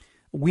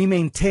 we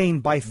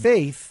maintain by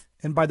faith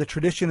and by the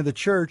tradition of the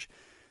church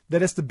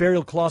that it's the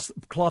burial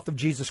cloth of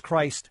Jesus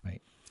Christ.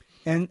 Right.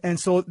 And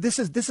so this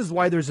is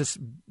why there's this,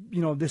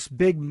 this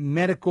big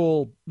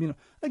medical,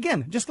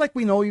 again, just like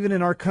we know even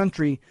in our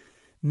country,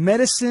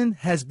 medicine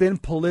has been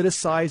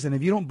politicized, and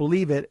if you don't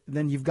believe it,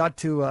 then you've got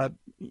to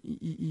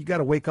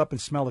wake up and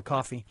smell the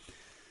coffee.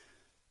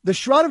 The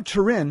Shroud of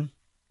Turin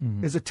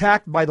is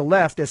attacked by the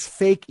left as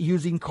fake,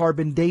 using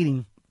carbon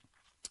dating.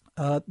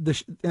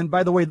 And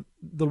by the way,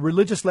 the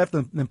religious left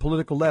and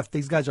political left,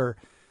 these guys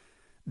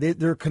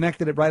they're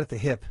connected right at the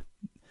hip.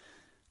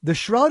 The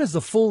shroud is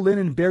the full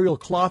linen burial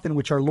cloth in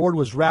which our Lord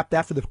was wrapped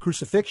after the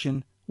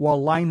crucifixion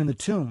while lying in the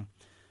tomb.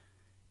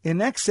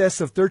 In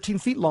excess of 13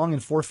 feet long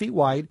and 4 feet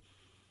wide,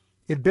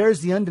 it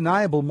bears the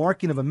undeniable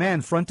marking of a man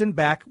front and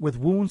back with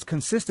wounds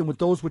consistent with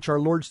those which our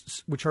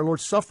Lord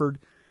suffered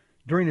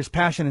during his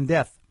passion and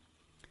death.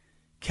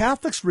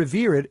 Catholics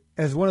revere it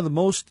as one of the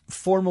most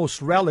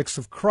foremost relics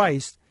of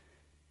Christ.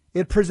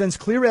 It presents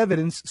clear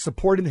evidence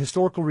supporting the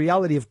historical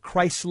reality of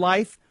Christ's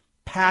life,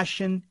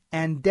 passion,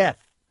 and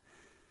death.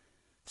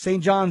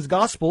 St. John's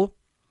Gospel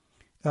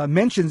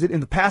mentions it in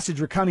the passage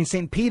recounting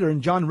St. Peter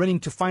and John running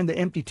to find the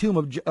empty tomb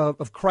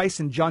of Christ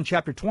in John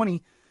chapter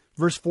 20,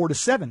 verse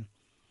 4-7.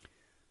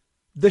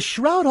 The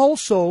shroud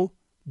also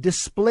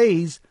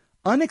displays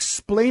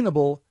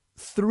unexplainable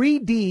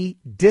 3D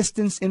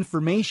distance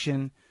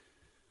information,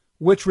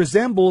 which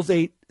resembles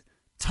a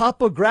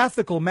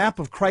topographical map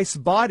of Christ's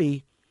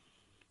body,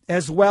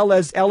 as well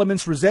as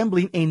elements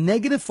resembling a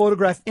negative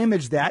photograph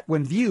image that,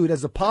 when viewed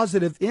as a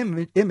positive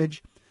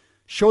image,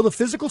 show the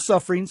physical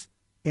sufferings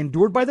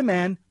endured by the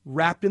man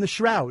wrapped in the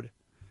shroud.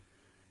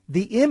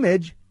 The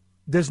image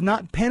does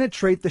not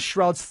penetrate the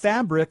shroud's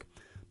fabric,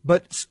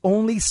 but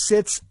only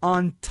sits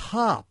on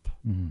top.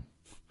 Mm-hmm.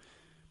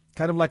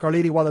 Kind of like Our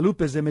Lady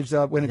Guadalupe's image.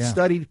 When it's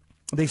studied,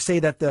 they say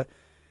that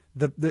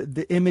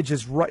the image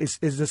is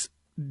just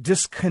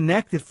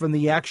disconnected from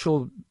the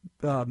actual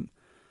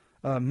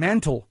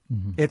mantle.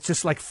 Mm-hmm. It's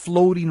just like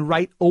floating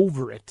right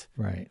over it.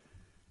 Right.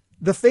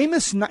 The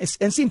famous,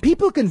 and see,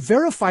 people can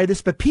verify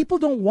this, but people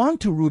don't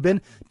want to,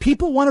 Ruben.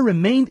 People want to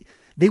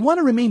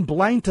remain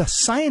blind to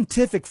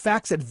scientific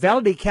facts that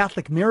validate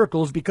Catholic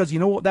miracles, because you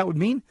know what that would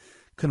mean?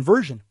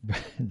 Conversion.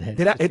 And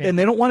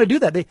they don't want to do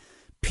that.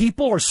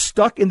 People are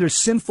stuck in their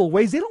sinful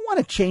ways. They don't want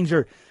to change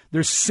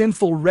their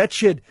sinful,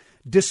 wretched,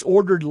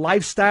 disordered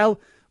lifestyle,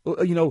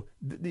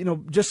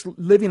 just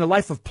living a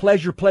life of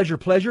pleasure.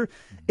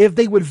 If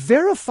they would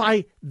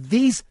verify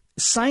these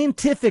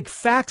scientific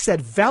facts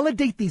that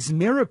validate these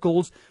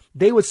miracles,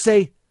 they would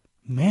say,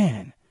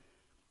 man,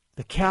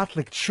 the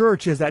Catholic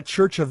Church is that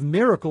church of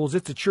miracles.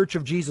 It's the Church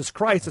of Jesus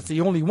Christ. It's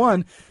the only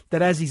one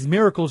that has these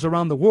miracles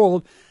around the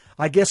world.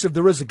 I guess if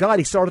there is a God,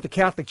 he started the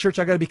Catholic Church,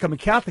 I got to become a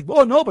Catholic.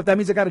 Oh, no, but that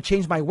means I got to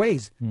change my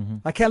ways. Mm-hmm.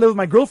 I can't live with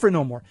my girlfriend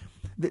no more.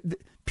 The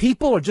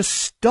people are just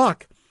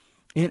stuck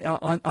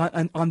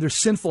on their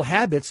sinful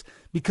habits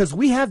because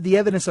we have the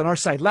evidence on our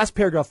side. Last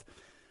paragraph.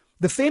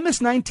 The famous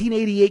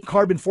 1988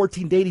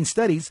 carbon-14 dating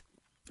studies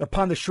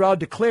upon the shroud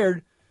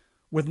declared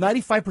with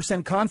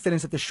 95%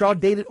 confidence that the shroud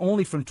dated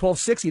only from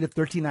 1260 to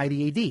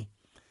 1390 AD.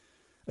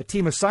 A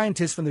team of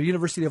scientists from the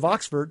University of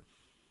Oxford,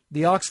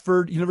 the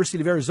Oxford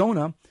University of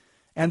Arizona,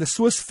 and the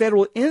Swiss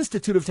Federal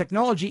Institute of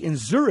Technology in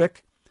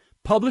Zurich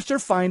published their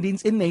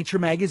findings in Nature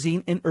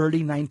magazine in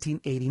early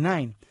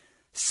 1989.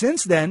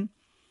 Since then,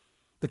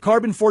 the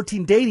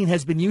carbon-14 dating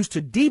has been used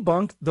to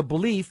debunk the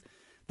belief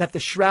that the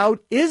shroud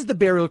is the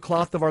burial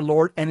cloth of our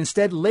Lord, and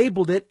instead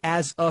labeled it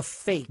as a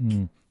fake.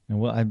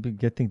 Well, I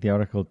think the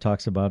article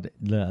talks about it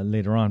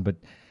later on, but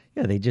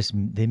yeah, they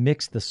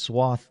mixed the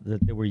swath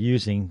that they were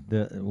using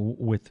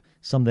with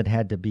some that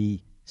had to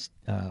be.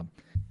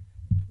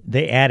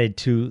 They added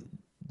to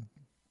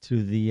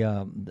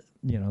the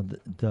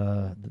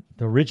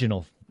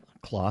original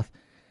cloth,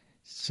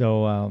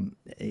 so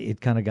it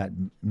kind of got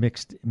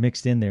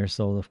mixed in there.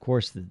 So of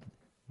course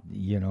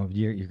you're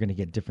going to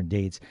get different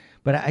dates.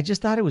 But I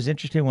just thought it was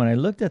interesting when I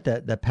looked at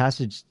the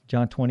passage,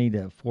 John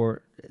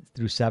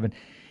 20:4-7.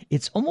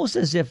 It's almost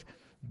as if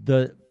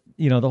the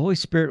Holy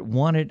Spirit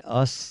wanted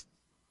us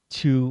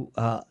to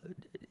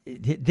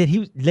that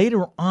he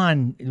later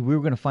on we were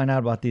going to find out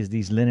about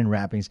these linen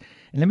wrappings.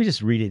 And let me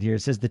just read it here.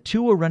 It says the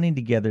two were running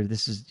together.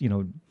 This is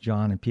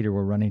John and Peter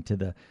were running to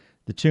the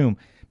tomb,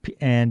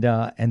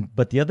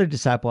 but the other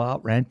disciple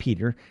outran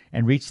Peter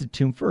and reached the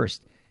tomb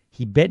first.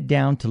 He bent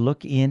down to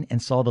look in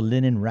and saw the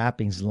linen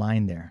wrappings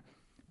lying there,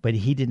 but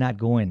he did not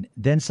go in.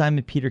 Then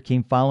Simon Peter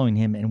came following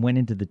him and went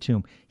into the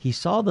tomb. He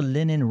saw the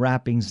linen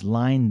wrappings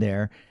lying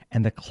there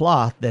and the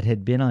cloth that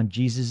had been on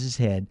Jesus'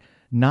 head,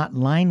 not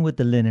lying with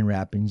the linen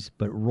wrappings,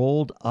 but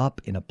rolled up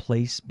in a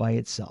place by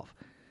itself.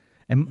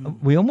 And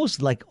we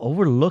almost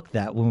overlook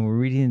that when we're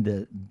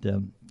reading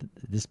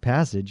this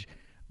passage.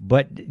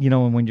 But,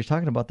 when you're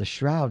talking about the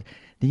shroud,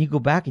 then you go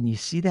back and you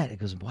see that. It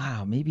goes,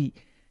 wow, maybe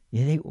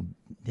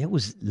it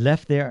was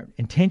left there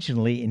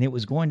intentionally, and it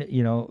was going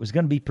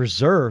to be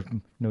preserved,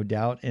 no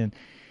doubt. And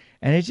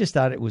I just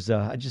thought it was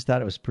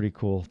pretty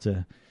cool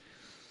to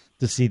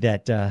see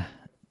that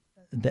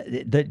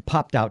that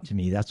popped out to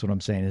me. That's what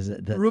I'm saying. Is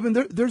that Ruben,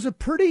 there's a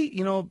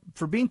pretty,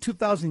 for being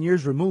 2,000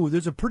 years removed,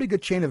 there's a pretty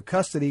good chain of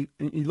custody.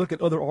 You look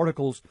at other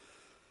articles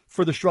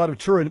for the Shroud of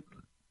Turin,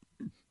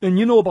 and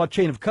you know about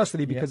chain of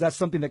custody because that's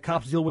something that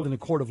cops deal with in a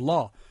court of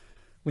law.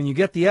 When you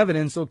get the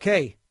evidence,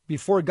 okay,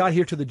 before it got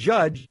here to the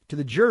judge, to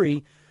the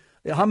jury,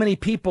 how many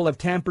people have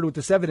tampered with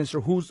this evidence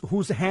or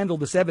who's handled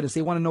this evidence?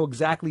 They want to know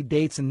exactly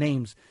dates and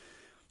names.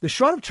 The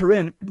Shroud of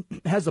Turin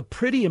has a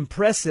pretty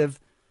impressive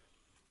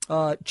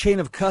chain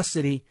of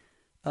custody,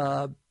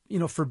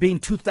 for being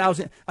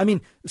 2,000. I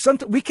mean,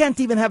 we can't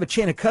even have a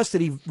chain of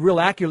custody real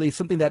accurately,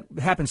 something that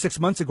happened 6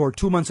 months ago or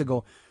 2 months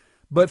ago.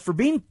 But for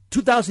being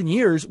 2,000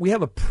 years, we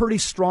have a pretty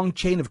strong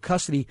chain of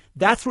custody.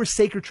 That's where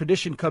sacred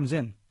tradition comes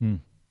in.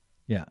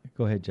 Yeah,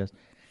 go ahead, Jess.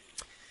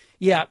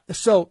 Yeah,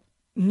 so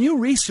new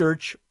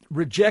research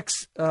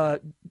rejects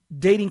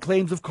dating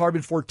claims of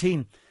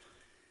carbon-14.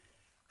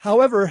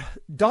 However,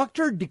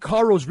 Dr.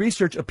 DiCaro's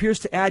research appears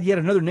to add yet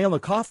another nail in the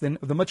coffin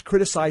of the much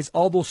criticized,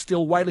 although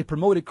still widely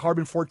promoted,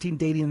 carbon-14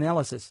 dating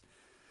analysis.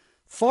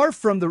 Far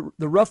from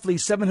the roughly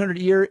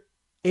 700-year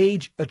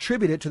age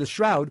attributed to the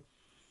Shroud,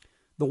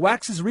 the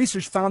Wax's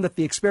research found that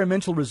the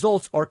experimental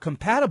results are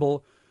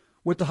compatible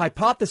with the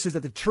hypothesis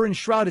that the Turin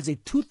Shroud is a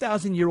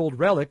 2,000-year-old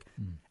relic,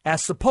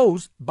 as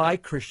supposed by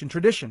Christian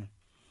tradition.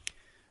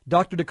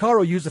 Dr.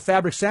 DiCaro used a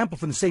fabric sample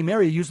from the same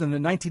area used in the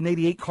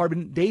 1988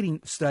 carbon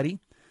dating study.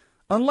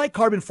 Unlike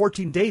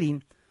carbon-14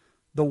 dating,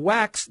 the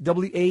Wax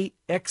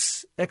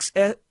WAXS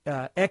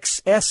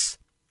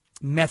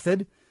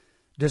method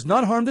does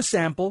not harm the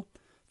sample,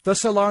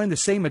 thus allowing the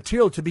same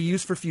material to be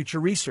used for future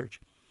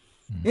research.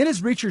 In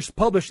his research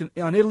published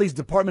on Italy's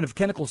Department of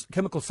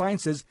Chemical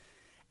Sciences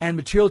and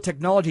Material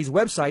Technology's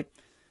website,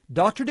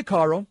 Dr.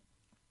 DiCaro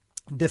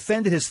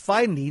defended his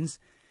findings.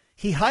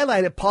 He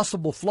highlighted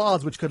possible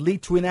flaws which could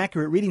lead to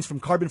inaccurate readings from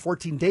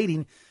carbon-14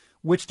 dating,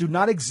 which do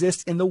not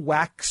exist in the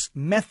Wax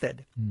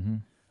method.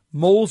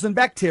 Moles and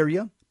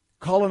bacteria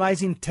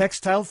colonizing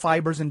textile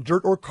fibers and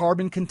dirt or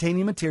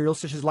carbon-containing materials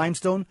such as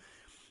limestone,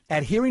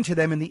 adhering to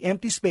them in the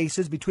empty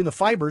spaces between the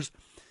fibers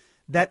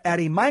that at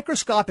a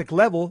microscopic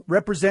level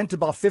represent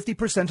about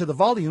 50% of the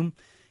volume,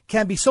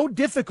 can be so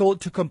difficult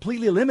to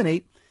completely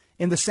eliminate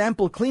in the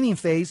sample cleaning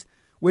phase,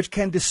 which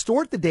can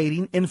distort the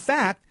dating. In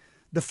fact,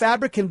 the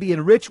fabric can be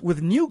enriched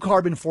with new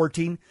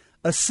carbon-14,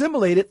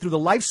 assimilated through the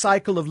life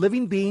cycle of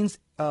living beings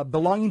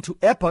belonging to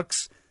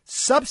epochs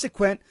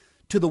subsequent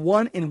to the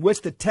one in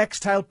which the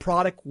textile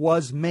product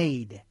was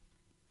made.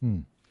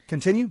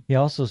 Continue. He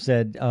also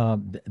said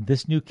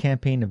this new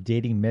campaign of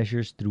dating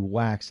measures through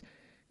wax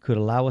could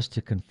allow us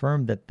to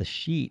confirm that the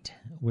sheet,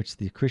 which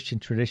the Christian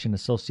tradition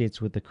associates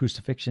with the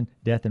crucifixion,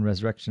 death, and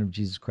resurrection of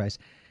Jesus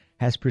Christ,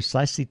 has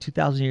precisely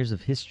 2,000 years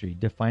of history,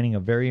 defining a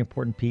very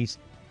important piece,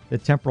 the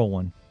temporal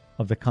one,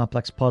 of the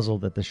complex puzzle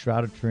that the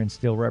Shroud of Turin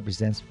still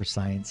represents for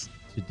science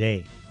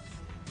today.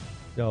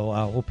 So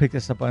we'll pick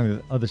this up on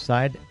the other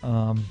side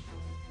and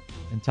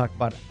talk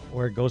about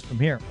where it goes from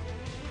here.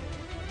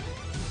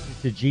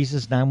 To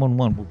Jesus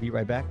 911. We'll be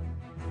right back.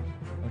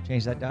 Don't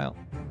change that dial.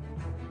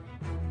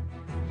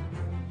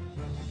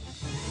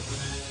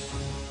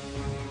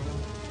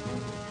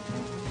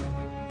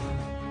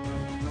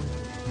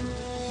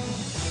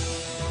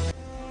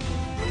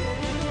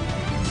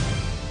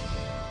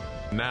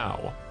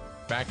 Now,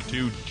 back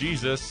to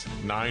Jesus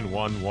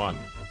 911.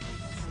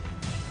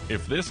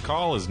 If this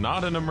call is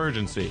not an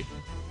emergency,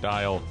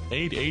 dial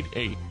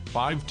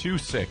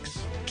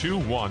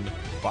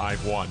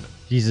 888-526-2151.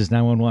 Jesus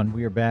 911.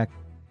 We are back.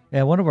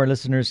 And one of our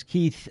listeners,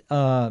 Keith,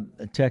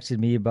 texted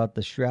me about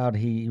the Shroud.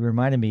 He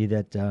reminded me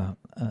that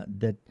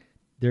that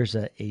there's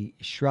a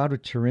Shroud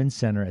of Turin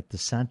Center at the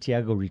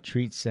Santiago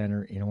Retreat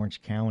Center in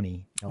Orange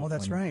County, California. Oh,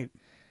 that's right.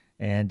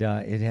 And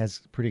it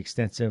has pretty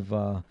extensive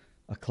a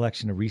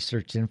collection of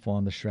research info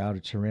on the Shroud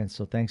of Turin.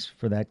 So thanks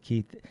for that,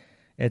 Keith.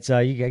 It's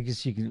I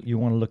guess you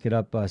want to look it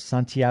up,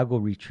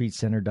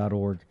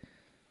 SantiagoRetreatCenter.org.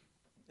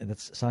 And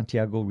that's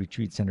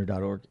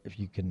SantiagoRetreatCenter.org. If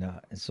you can,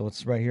 so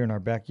it's right here in our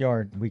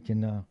backyard. We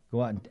can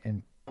go out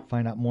and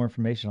find out more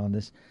information on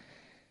this,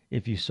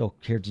 if you so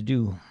care to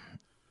do.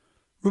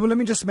 Ruben, let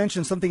me just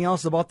mention something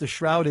else about the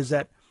Shroud. Is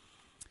that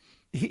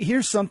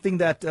here's something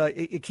that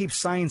it keeps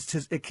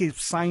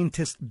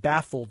scientists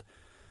baffled.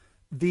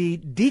 The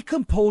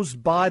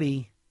decomposed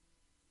body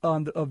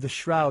of the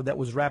Shroud that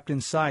was wrapped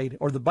inside,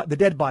 or the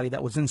dead body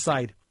that was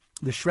inside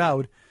the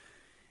Shroud,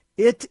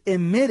 it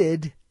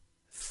emitted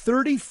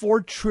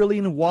 34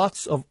 trillion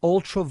watts of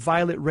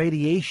ultraviolet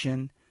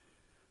radiation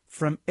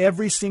from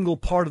every single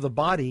part of the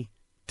body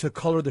to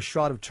color the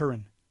Shroud of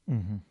Turin.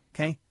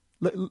 Okay,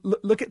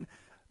 look at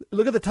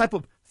the type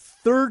of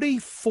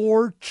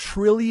 34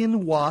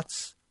 trillion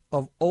watts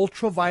of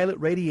ultraviolet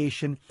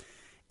radiation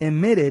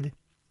emitted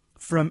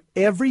from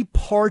every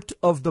part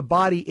of the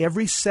body,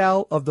 every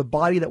cell of the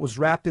body that was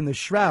wrapped in the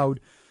Shroud,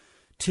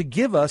 to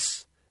give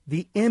us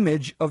the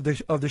image of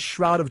the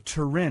Shroud of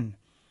Turin.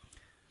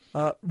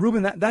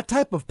 Ruben, that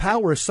type of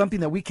power is something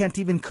that we can't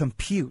even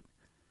compute.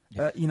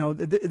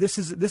 This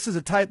is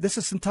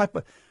some type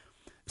of.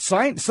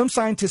 Some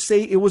scientists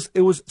say it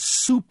was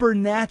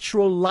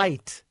supernatural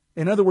light.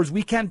 In other words,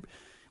 we can't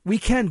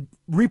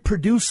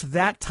reproduce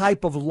that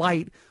type of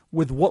light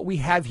with what we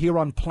have here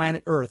on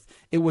planet Earth.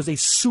 It was a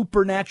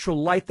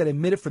supernatural light that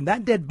emitted from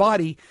that dead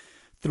body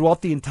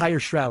throughout the entire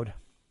shroud.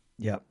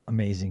 Yeah,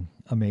 amazing.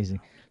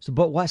 So,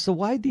 but why? So,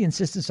 why the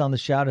insistence on the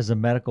shroud as a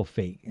medical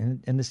fake?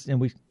 And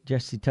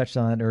Jesse touched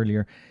on that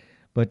earlier.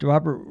 But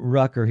Robert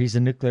Rucker, he's a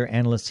nuclear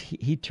analyst.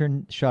 He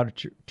turned Shroud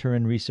of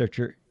Turin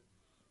researcher.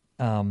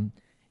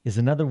 Is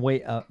another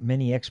way.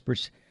 Many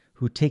experts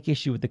who take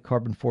issue with the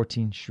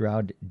carbon-14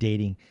 shroud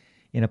dating.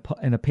 In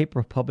a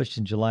paper published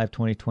in July of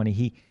 2020,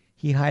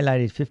 he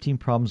highlighted 15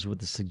 problems with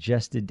the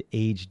suggested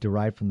age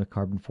derived from the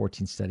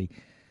carbon-14 study.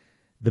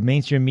 The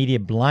mainstream media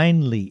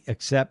blindly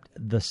accept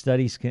the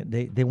studies.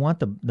 They want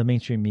the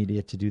mainstream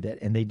media to do that,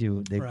 and they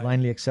do. They Right.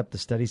 blindly accept the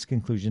study's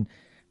conclusion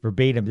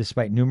verbatim,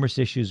 despite numerous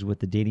issues with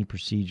the dating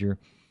procedure.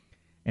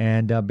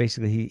 And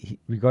basically, he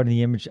regarding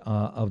the image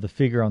of the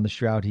figure on the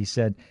shroud, he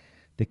said,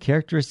 the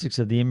characteristics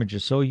of the image are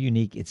so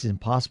unique, it's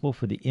impossible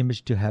for the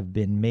image to have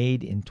been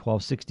made in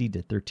 1260 to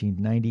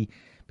 1390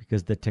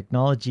 because the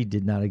technology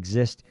did not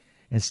exist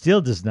and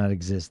still does not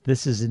exist.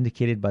 This is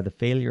indicated by the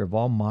failure of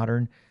all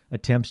modern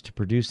attempts to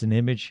produce an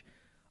image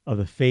of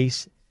the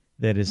face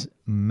that is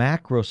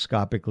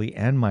macroscopically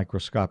and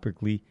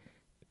microscopically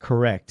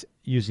correct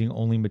using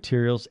only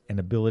materials and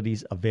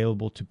abilities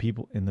available to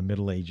people in the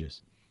Middle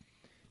Ages.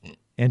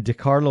 And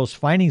DiCarlo's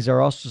findings are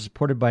also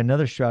supported by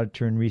another Shroud of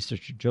Turin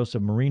researcher,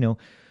 Joseph Marino,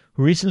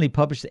 who recently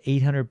published an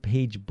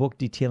 800-page book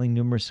detailing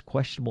numerous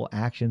questionable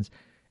actions,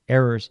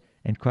 errors,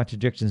 and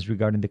contradictions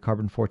regarding the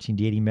carbon-14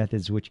 dating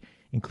methods, which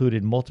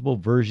included multiple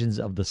versions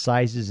of the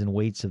sizes and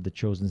weights of the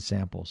chosen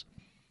samples.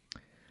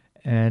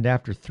 And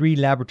after 3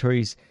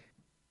 laboratories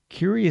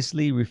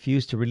curiously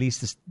refused to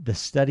release the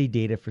study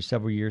data for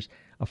several years,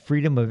 a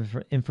Freedom of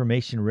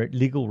Information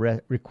legal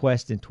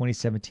request in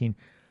 2017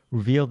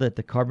 revealed that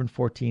the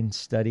carbon-14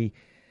 study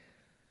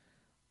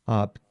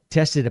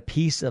tested a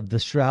piece of the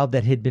shroud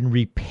that had been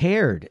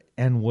repaired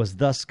and was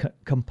thus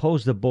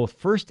composed of both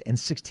 1st and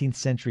 16th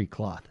century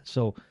cloth.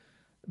 So,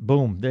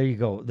 boom, there you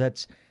go.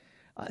 That's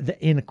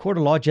in a court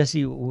of law,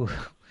 Jesse.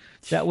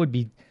 That would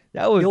be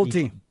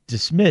Guilty. be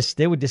dismissed.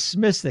 They would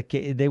dismiss the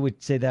case. They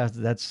would say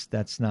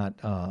that's not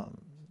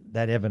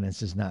that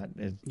evidence is not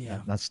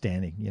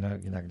standing. You're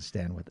not going to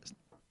stand with it.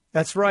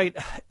 That's right.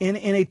 In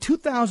a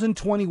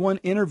 2021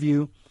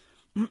 interview,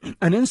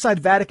 an Inside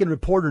Vatican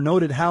reporter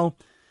noted how,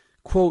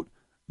 quote,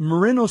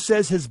 Marino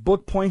says his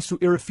book points to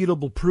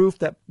irrefutable proof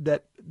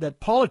that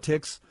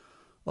politics,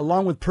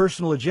 along with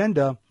personal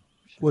agenda,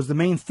 was the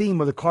main theme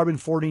of the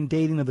carbon-14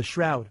 dating of the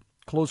shroud,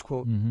 close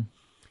quote. Mm-hmm.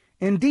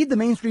 Indeed, the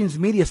mainstream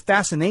media's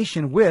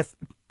fascination with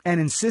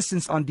and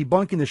insistence on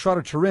debunking the Shroud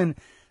of Turin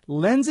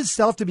lends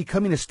itself to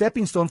becoming a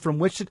stepping stone from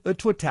which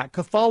to attack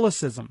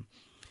Catholicism.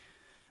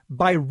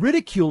 By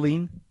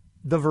ridiculing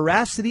the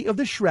veracity of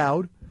the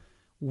shroud,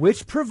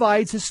 which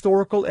provides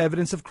historical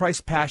evidence of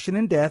Christ's passion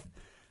and death,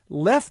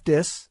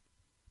 leftists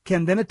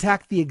can then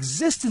attack the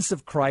existence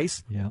of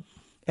Christ,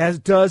 as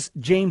does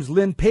James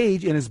Lynn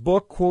Page in his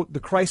book, quote, The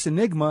Christ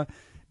Enigma,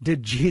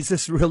 Did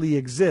Jesus Really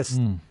Exist?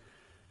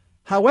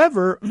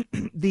 However,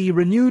 the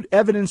renewed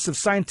evidence of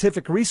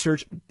scientific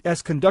research,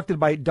 as conducted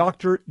by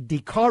Dr.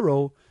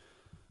 DiCaro,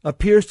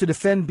 appears to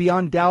defend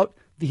beyond doubt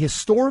the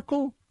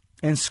historical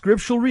and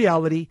scriptural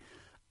reality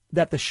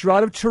that the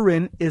Shroud of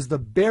Turin is the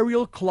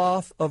burial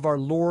cloth of our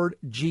Lord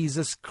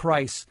Jesus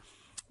Christ.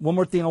 One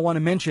more thing I want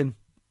to mention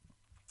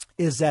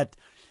is that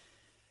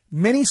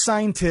many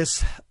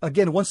scientists,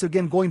 once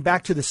again, going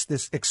back to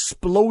this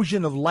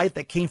explosion of light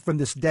that came from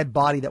this dead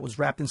body that was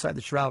wrapped inside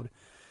the shroud,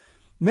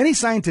 many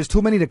scientists,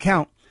 too many to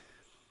count,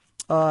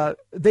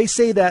 they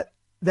say that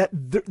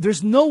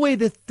there's no way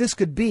that this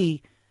could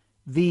be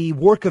the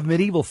work of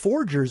medieval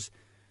forgers,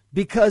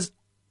 because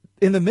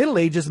in the Middle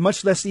Ages,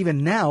 much less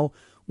even now,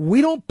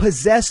 we don't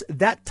possess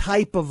that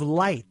type of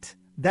light,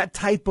 that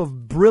type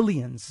of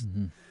brilliance.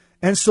 Mm-hmm.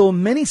 And so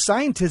many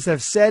scientists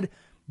have said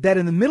that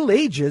in the Middle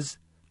Ages,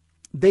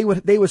 they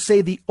would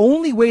say the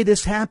only way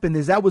this happened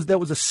is that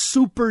was a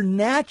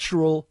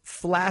supernatural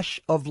flash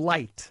of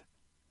light,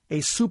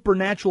 a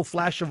supernatural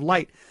flash of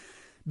light.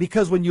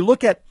 Because when you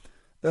look at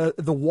the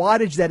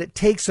wattage that it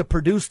takes to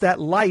produce that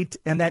light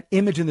and that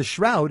image in the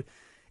shroud,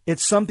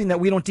 it's something that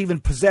we don't even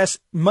possess,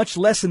 much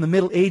less in the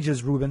Middle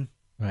Ages, Reuben.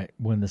 Right.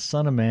 When the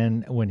Son of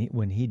Man,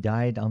 when he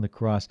died on the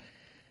cross,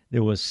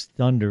 there was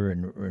thunder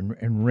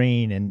and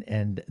rain,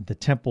 and the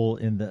temple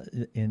in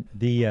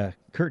the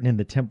curtain in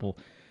the temple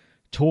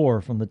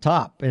tore from the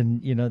top,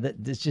 and that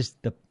it's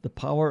just the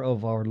power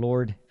of our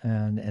Lord,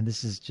 and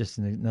this is just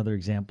another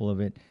example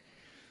of it.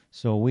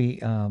 So we,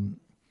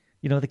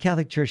 the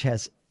Catholic Church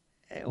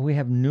we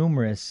have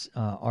numerous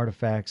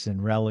artifacts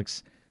and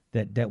relics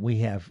that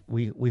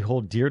we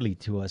hold dearly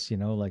to us,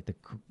 like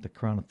the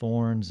crown of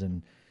thorns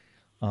and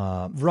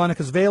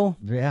Veronica's veil.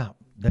 Yeah,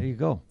 there you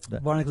go.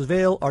 Veronica's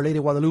veil, Our Lady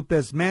of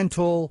Guadalupe's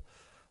mantle,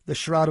 the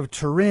Shroud of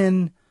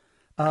Turin,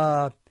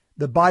 the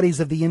the bodies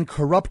of the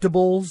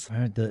incorruptibles,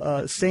 Right,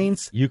 the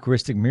saints.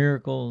 Eucharistic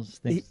miracles.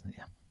 Things.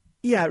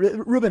 Yeah,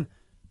 Reuben,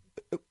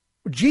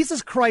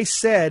 Jesus Christ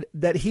said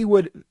that he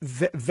would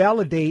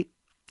validate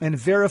and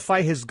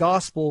verify his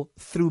gospel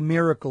through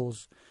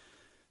miracles.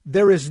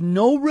 There is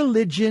no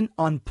religion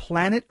on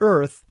planet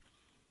Earth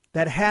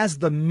that has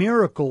the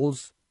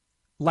miracles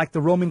like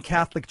the Roman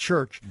Catholic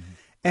Church. Mm-hmm.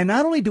 And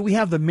not only do we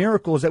have the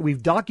miracles that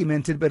we've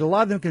documented, but a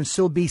lot of them can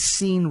still be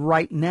seen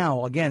right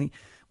now. Again,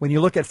 when you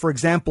look at, for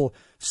example,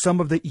 some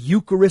of the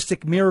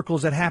Eucharistic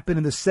miracles that happened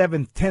in the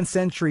 7th, 10th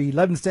century,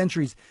 11th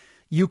centuries,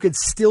 you could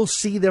still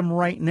see them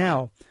right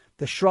now.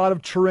 The Shroud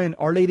of Turin,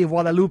 Our Lady of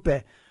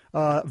Guadalupe,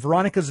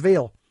 Veronica's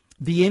Veil,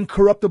 the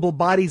incorruptible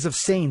bodies of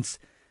saints.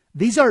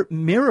 These are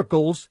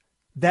miracles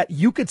that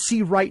you could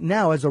see right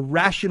now as a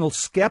rational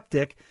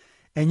skeptic,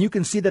 and you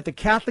can see that the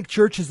Catholic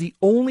Church is the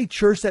only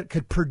church that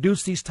could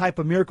produce these type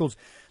of miracles.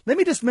 Let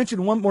me just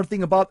mention one more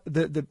thing about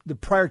the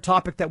prior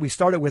topic that we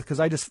started with, because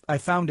I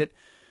found it.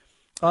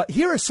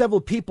 Here are several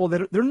people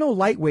that they're no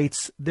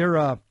lightweights.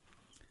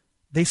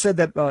 They said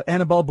that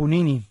Annibale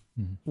Bugnini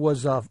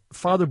was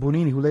Father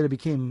Bugnini, who later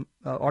became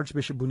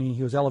Archbishop Bugnini.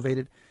 He was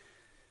elevated.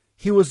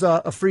 He was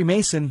a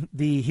Freemason.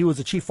 He was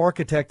the chief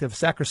architect of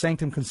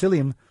Sacrosanctum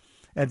Concilium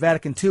at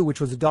Vatican II,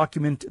 which was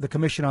the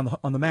commission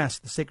on the Mass,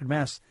 the Sacred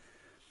Mass.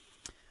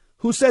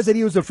 Who says that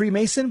he was a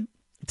Freemason?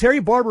 Terry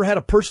Barber had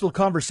a personal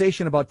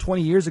conversation about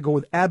 20 years ago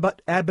with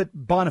Abbot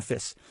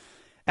Boniface.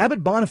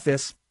 Abbot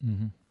Boniface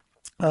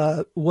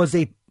was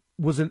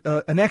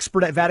an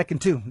expert at Vatican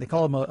II. They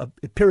call him a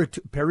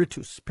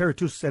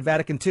peritus at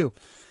Vatican II.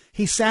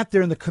 He sat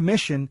there in the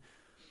commission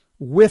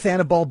with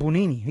Annibale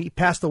Bugnini. He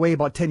passed away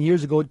about 10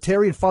 years ago.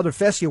 Terry and Father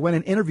Fessia went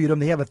and interviewed him.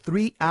 They have a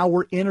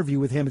 3-hour interview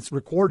with him. It's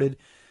recorded.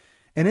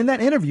 And in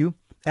that interview,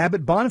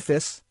 Abbot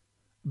Boniface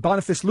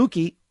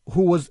Lucchi,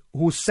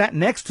 who sat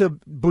next to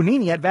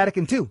Bugnini at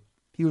Vatican II,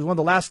 he was one of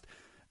the last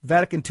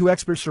Vatican II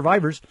expert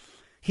survivors.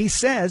 He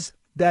says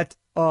that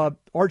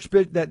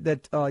Archbishop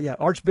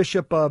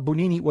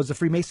Bugnini was a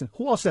Freemason.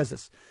 Who else says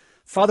this?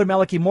 Father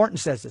Malachi Morton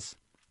says this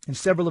in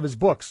several of his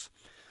books.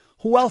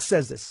 Who else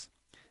says this?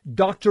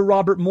 Dr.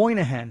 Robert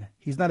Moynihan.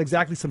 He's not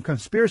exactly some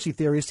conspiracy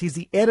theorist. He's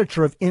the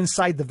editor of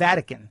Inside the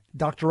Vatican,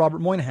 Dr. Robert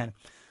Moynihan.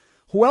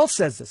 Who else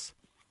says this?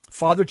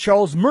 Father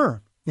Charles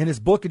Murr. In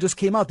his book, it just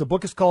came out. The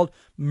book is called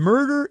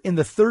Murder in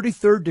the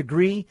 33rd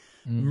Degree.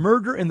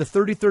 Murder in the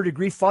 33rd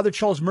Degree. Father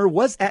Charles Murr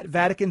was at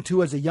Vatican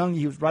II as he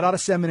was right out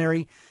of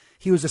seminary.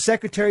 He was a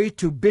secretary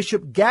to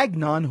Bishop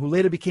Gagnon, who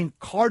later became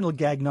Cardinal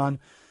Gagnon.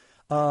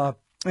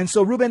 And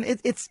so, Ruben,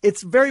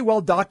 it's very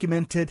well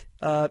documented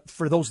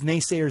for those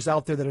naysayers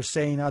out there that are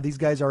saying, these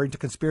guys are into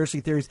conspiracy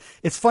theories.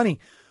 It's funny.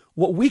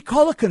 What we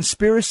call a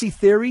conspiracy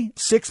theory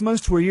 6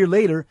 months to a year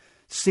later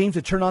seems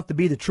to turn out to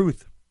be the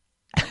truth.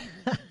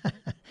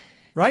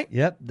 Right?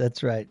 Yep,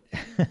 that's right.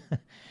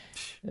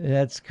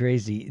 That's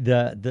crazy.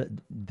 The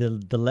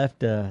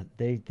left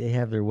they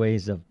have their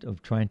ways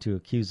of trying to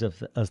accuse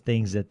of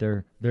things that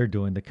they're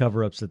doing, the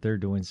cover-ups that they're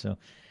doing. So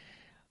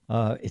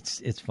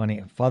it's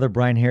funny. Father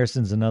Brian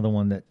Harrison's another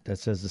one that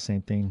says the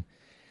same thing.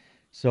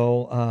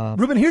 So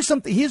Ruben, here's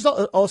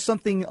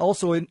something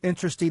also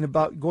interesting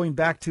about going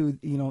back to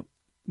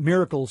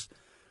miracles.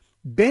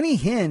 Benny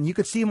Hinn, you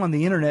could see him on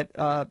the internet.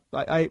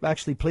 I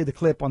actually played the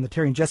clip on the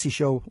Terry and Jesse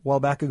show a while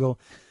back ago.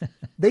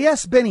 They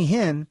asked Benny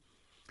Hinn,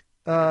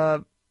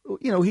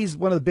 he's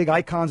one of the big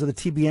icons of the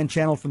TBN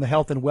channel from the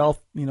health and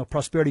wealth,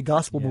 prosperity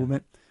gospel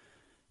movement.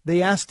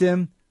 They asked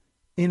him,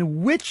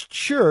 in which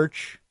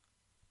church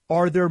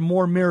are there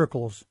more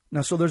miracles?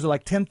 Now, so there's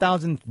like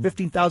 10,000,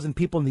 15,000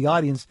 people in the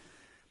audience.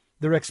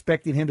 They're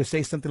expecting him to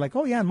say something like,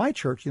 oh, yeah, in my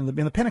church, in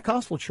the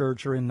Pentecostal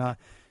church, or in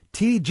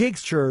T.D.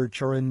 Jakes'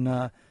 church, or in...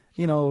 all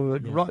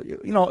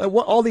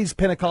these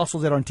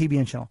Pentecostals that are on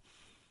TBN channel.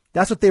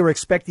 That's what they were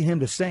expecting him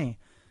to say.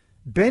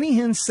 Benny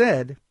Hinn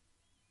said,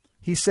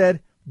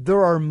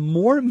 there are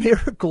more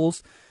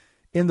miracles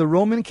in the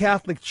Roman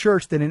Catholic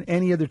Church than in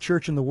any other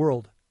church in the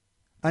world.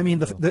 I mean,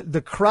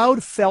 the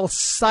crowd fell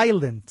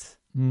silent.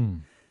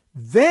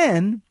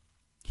 Then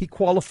he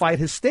qualified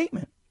his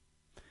statement.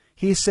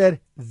 He said,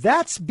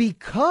 that's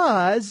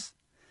because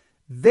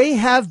they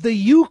have the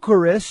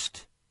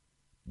Eucharist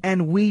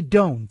and we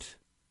don't.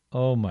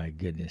 Oh, my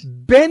goodness.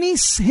 Benny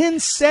Hinn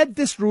said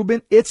this,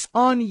 Ruben. It's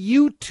on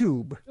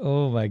YouTube.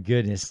 Oh, my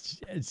goodness.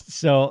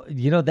 So,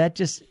 that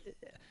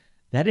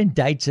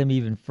indicts him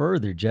even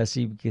further,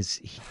 Jesse, because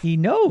he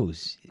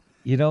knows,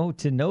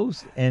 to know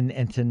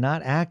and to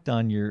not act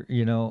on your,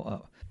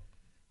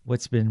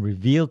 what's been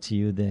revealed to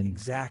you, then.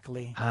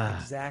 Exactly.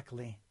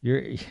 Exactly.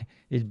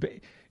 It'd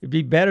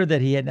be better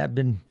that he had not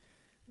been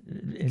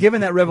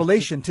given that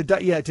revelation to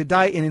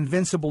die in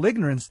invincible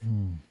ignorance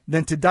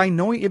than to die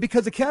knowing it,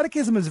 because the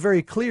catechism is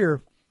very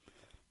clear.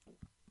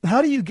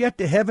 How do you get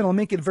to heaven? I'll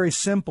make it very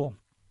simple.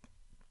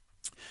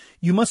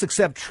 You must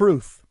accept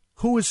truth.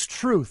 Who is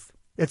truth?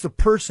 It's a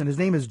person. His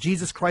name is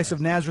Jesus Christ of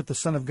Nazareth, the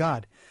Son of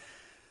God.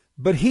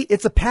 But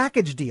it's a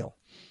package deal.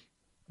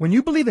 When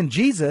you believe in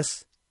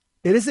Jesus,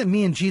 it isn't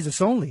me and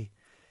Jesus only.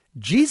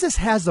 Jesus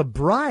has a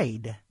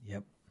bride.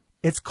 Yep.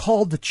 It's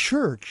called the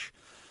church.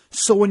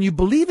 So when you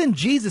believe in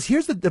Jesus,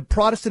 here's the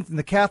Protestant and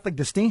the Catholic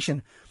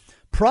distinction.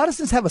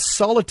 Protestants have a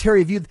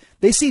solitary view.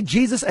 They see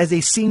Jesus as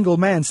a single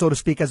man, so to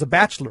speak, as a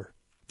bachelor.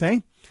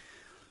 Okay?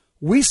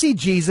 We see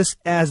Jesus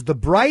as the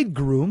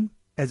bridegroom,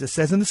 as it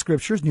says in the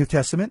scriptures, New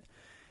Testament,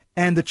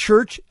 and the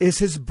church is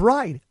his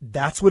bride.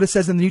 That's what it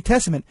says in the New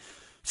Testament.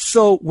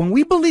 So when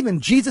we believe in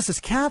Jesus as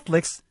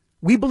Catholics,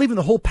 we believe in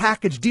the whole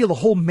package deal, the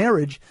whole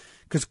marriage,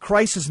 because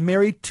Christ is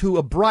married to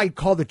a bride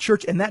called the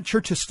church, and that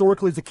church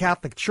historically is the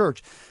Catholic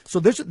Church. So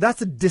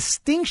that's a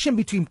distinction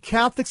between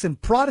Catholics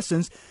and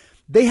Protestants.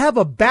 They have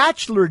a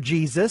bachelor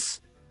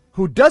Jesus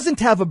who doesn't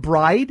have a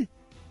bride,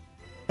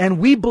 and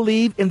we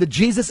believe in the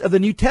Jesus of the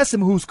New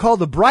Testament who's called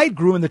the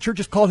bridegroom, and the church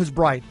is called his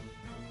bride.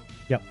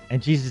 Yep.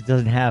 And Jesus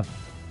doesn't have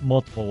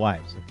multiple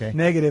wives, okay?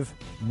 Negative.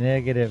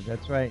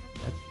 That's right.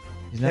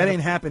 That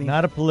ain't happening.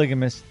 Not a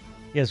polygamist.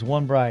 He has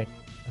one bride.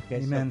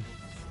 Okay. Amen. So,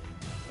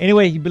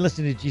 anyway, you've been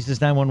listening to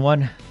Jesus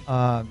 911.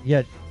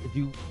 If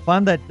you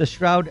found that the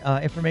Shroud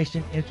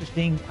information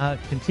interesting,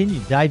 continue.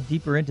 Dive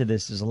deeper into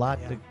this. There's a lot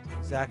to...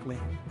 Exactly.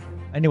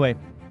 Anyway,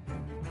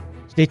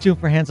 stay tuned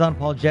for Hands On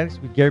Apologetics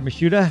with Gary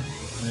Mishuda.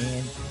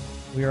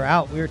 And we are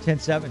out. We are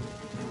 10-7.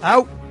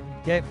 Out.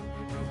 Okay.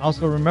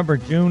 Also, remember,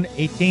 June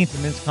 18th, the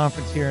men's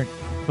conference here in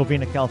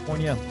Covina,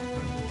 California.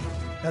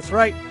 That's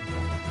right.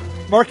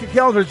 Mark your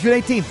calendar,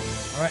 June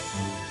 18th. All right.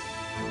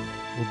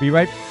 We'll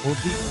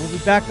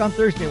be back on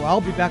Thursday. Well,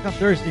 I'll be back on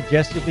Thursday.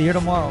 Jess, you'll be here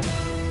tomorrow.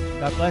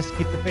 God bless.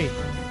 Keep the faith.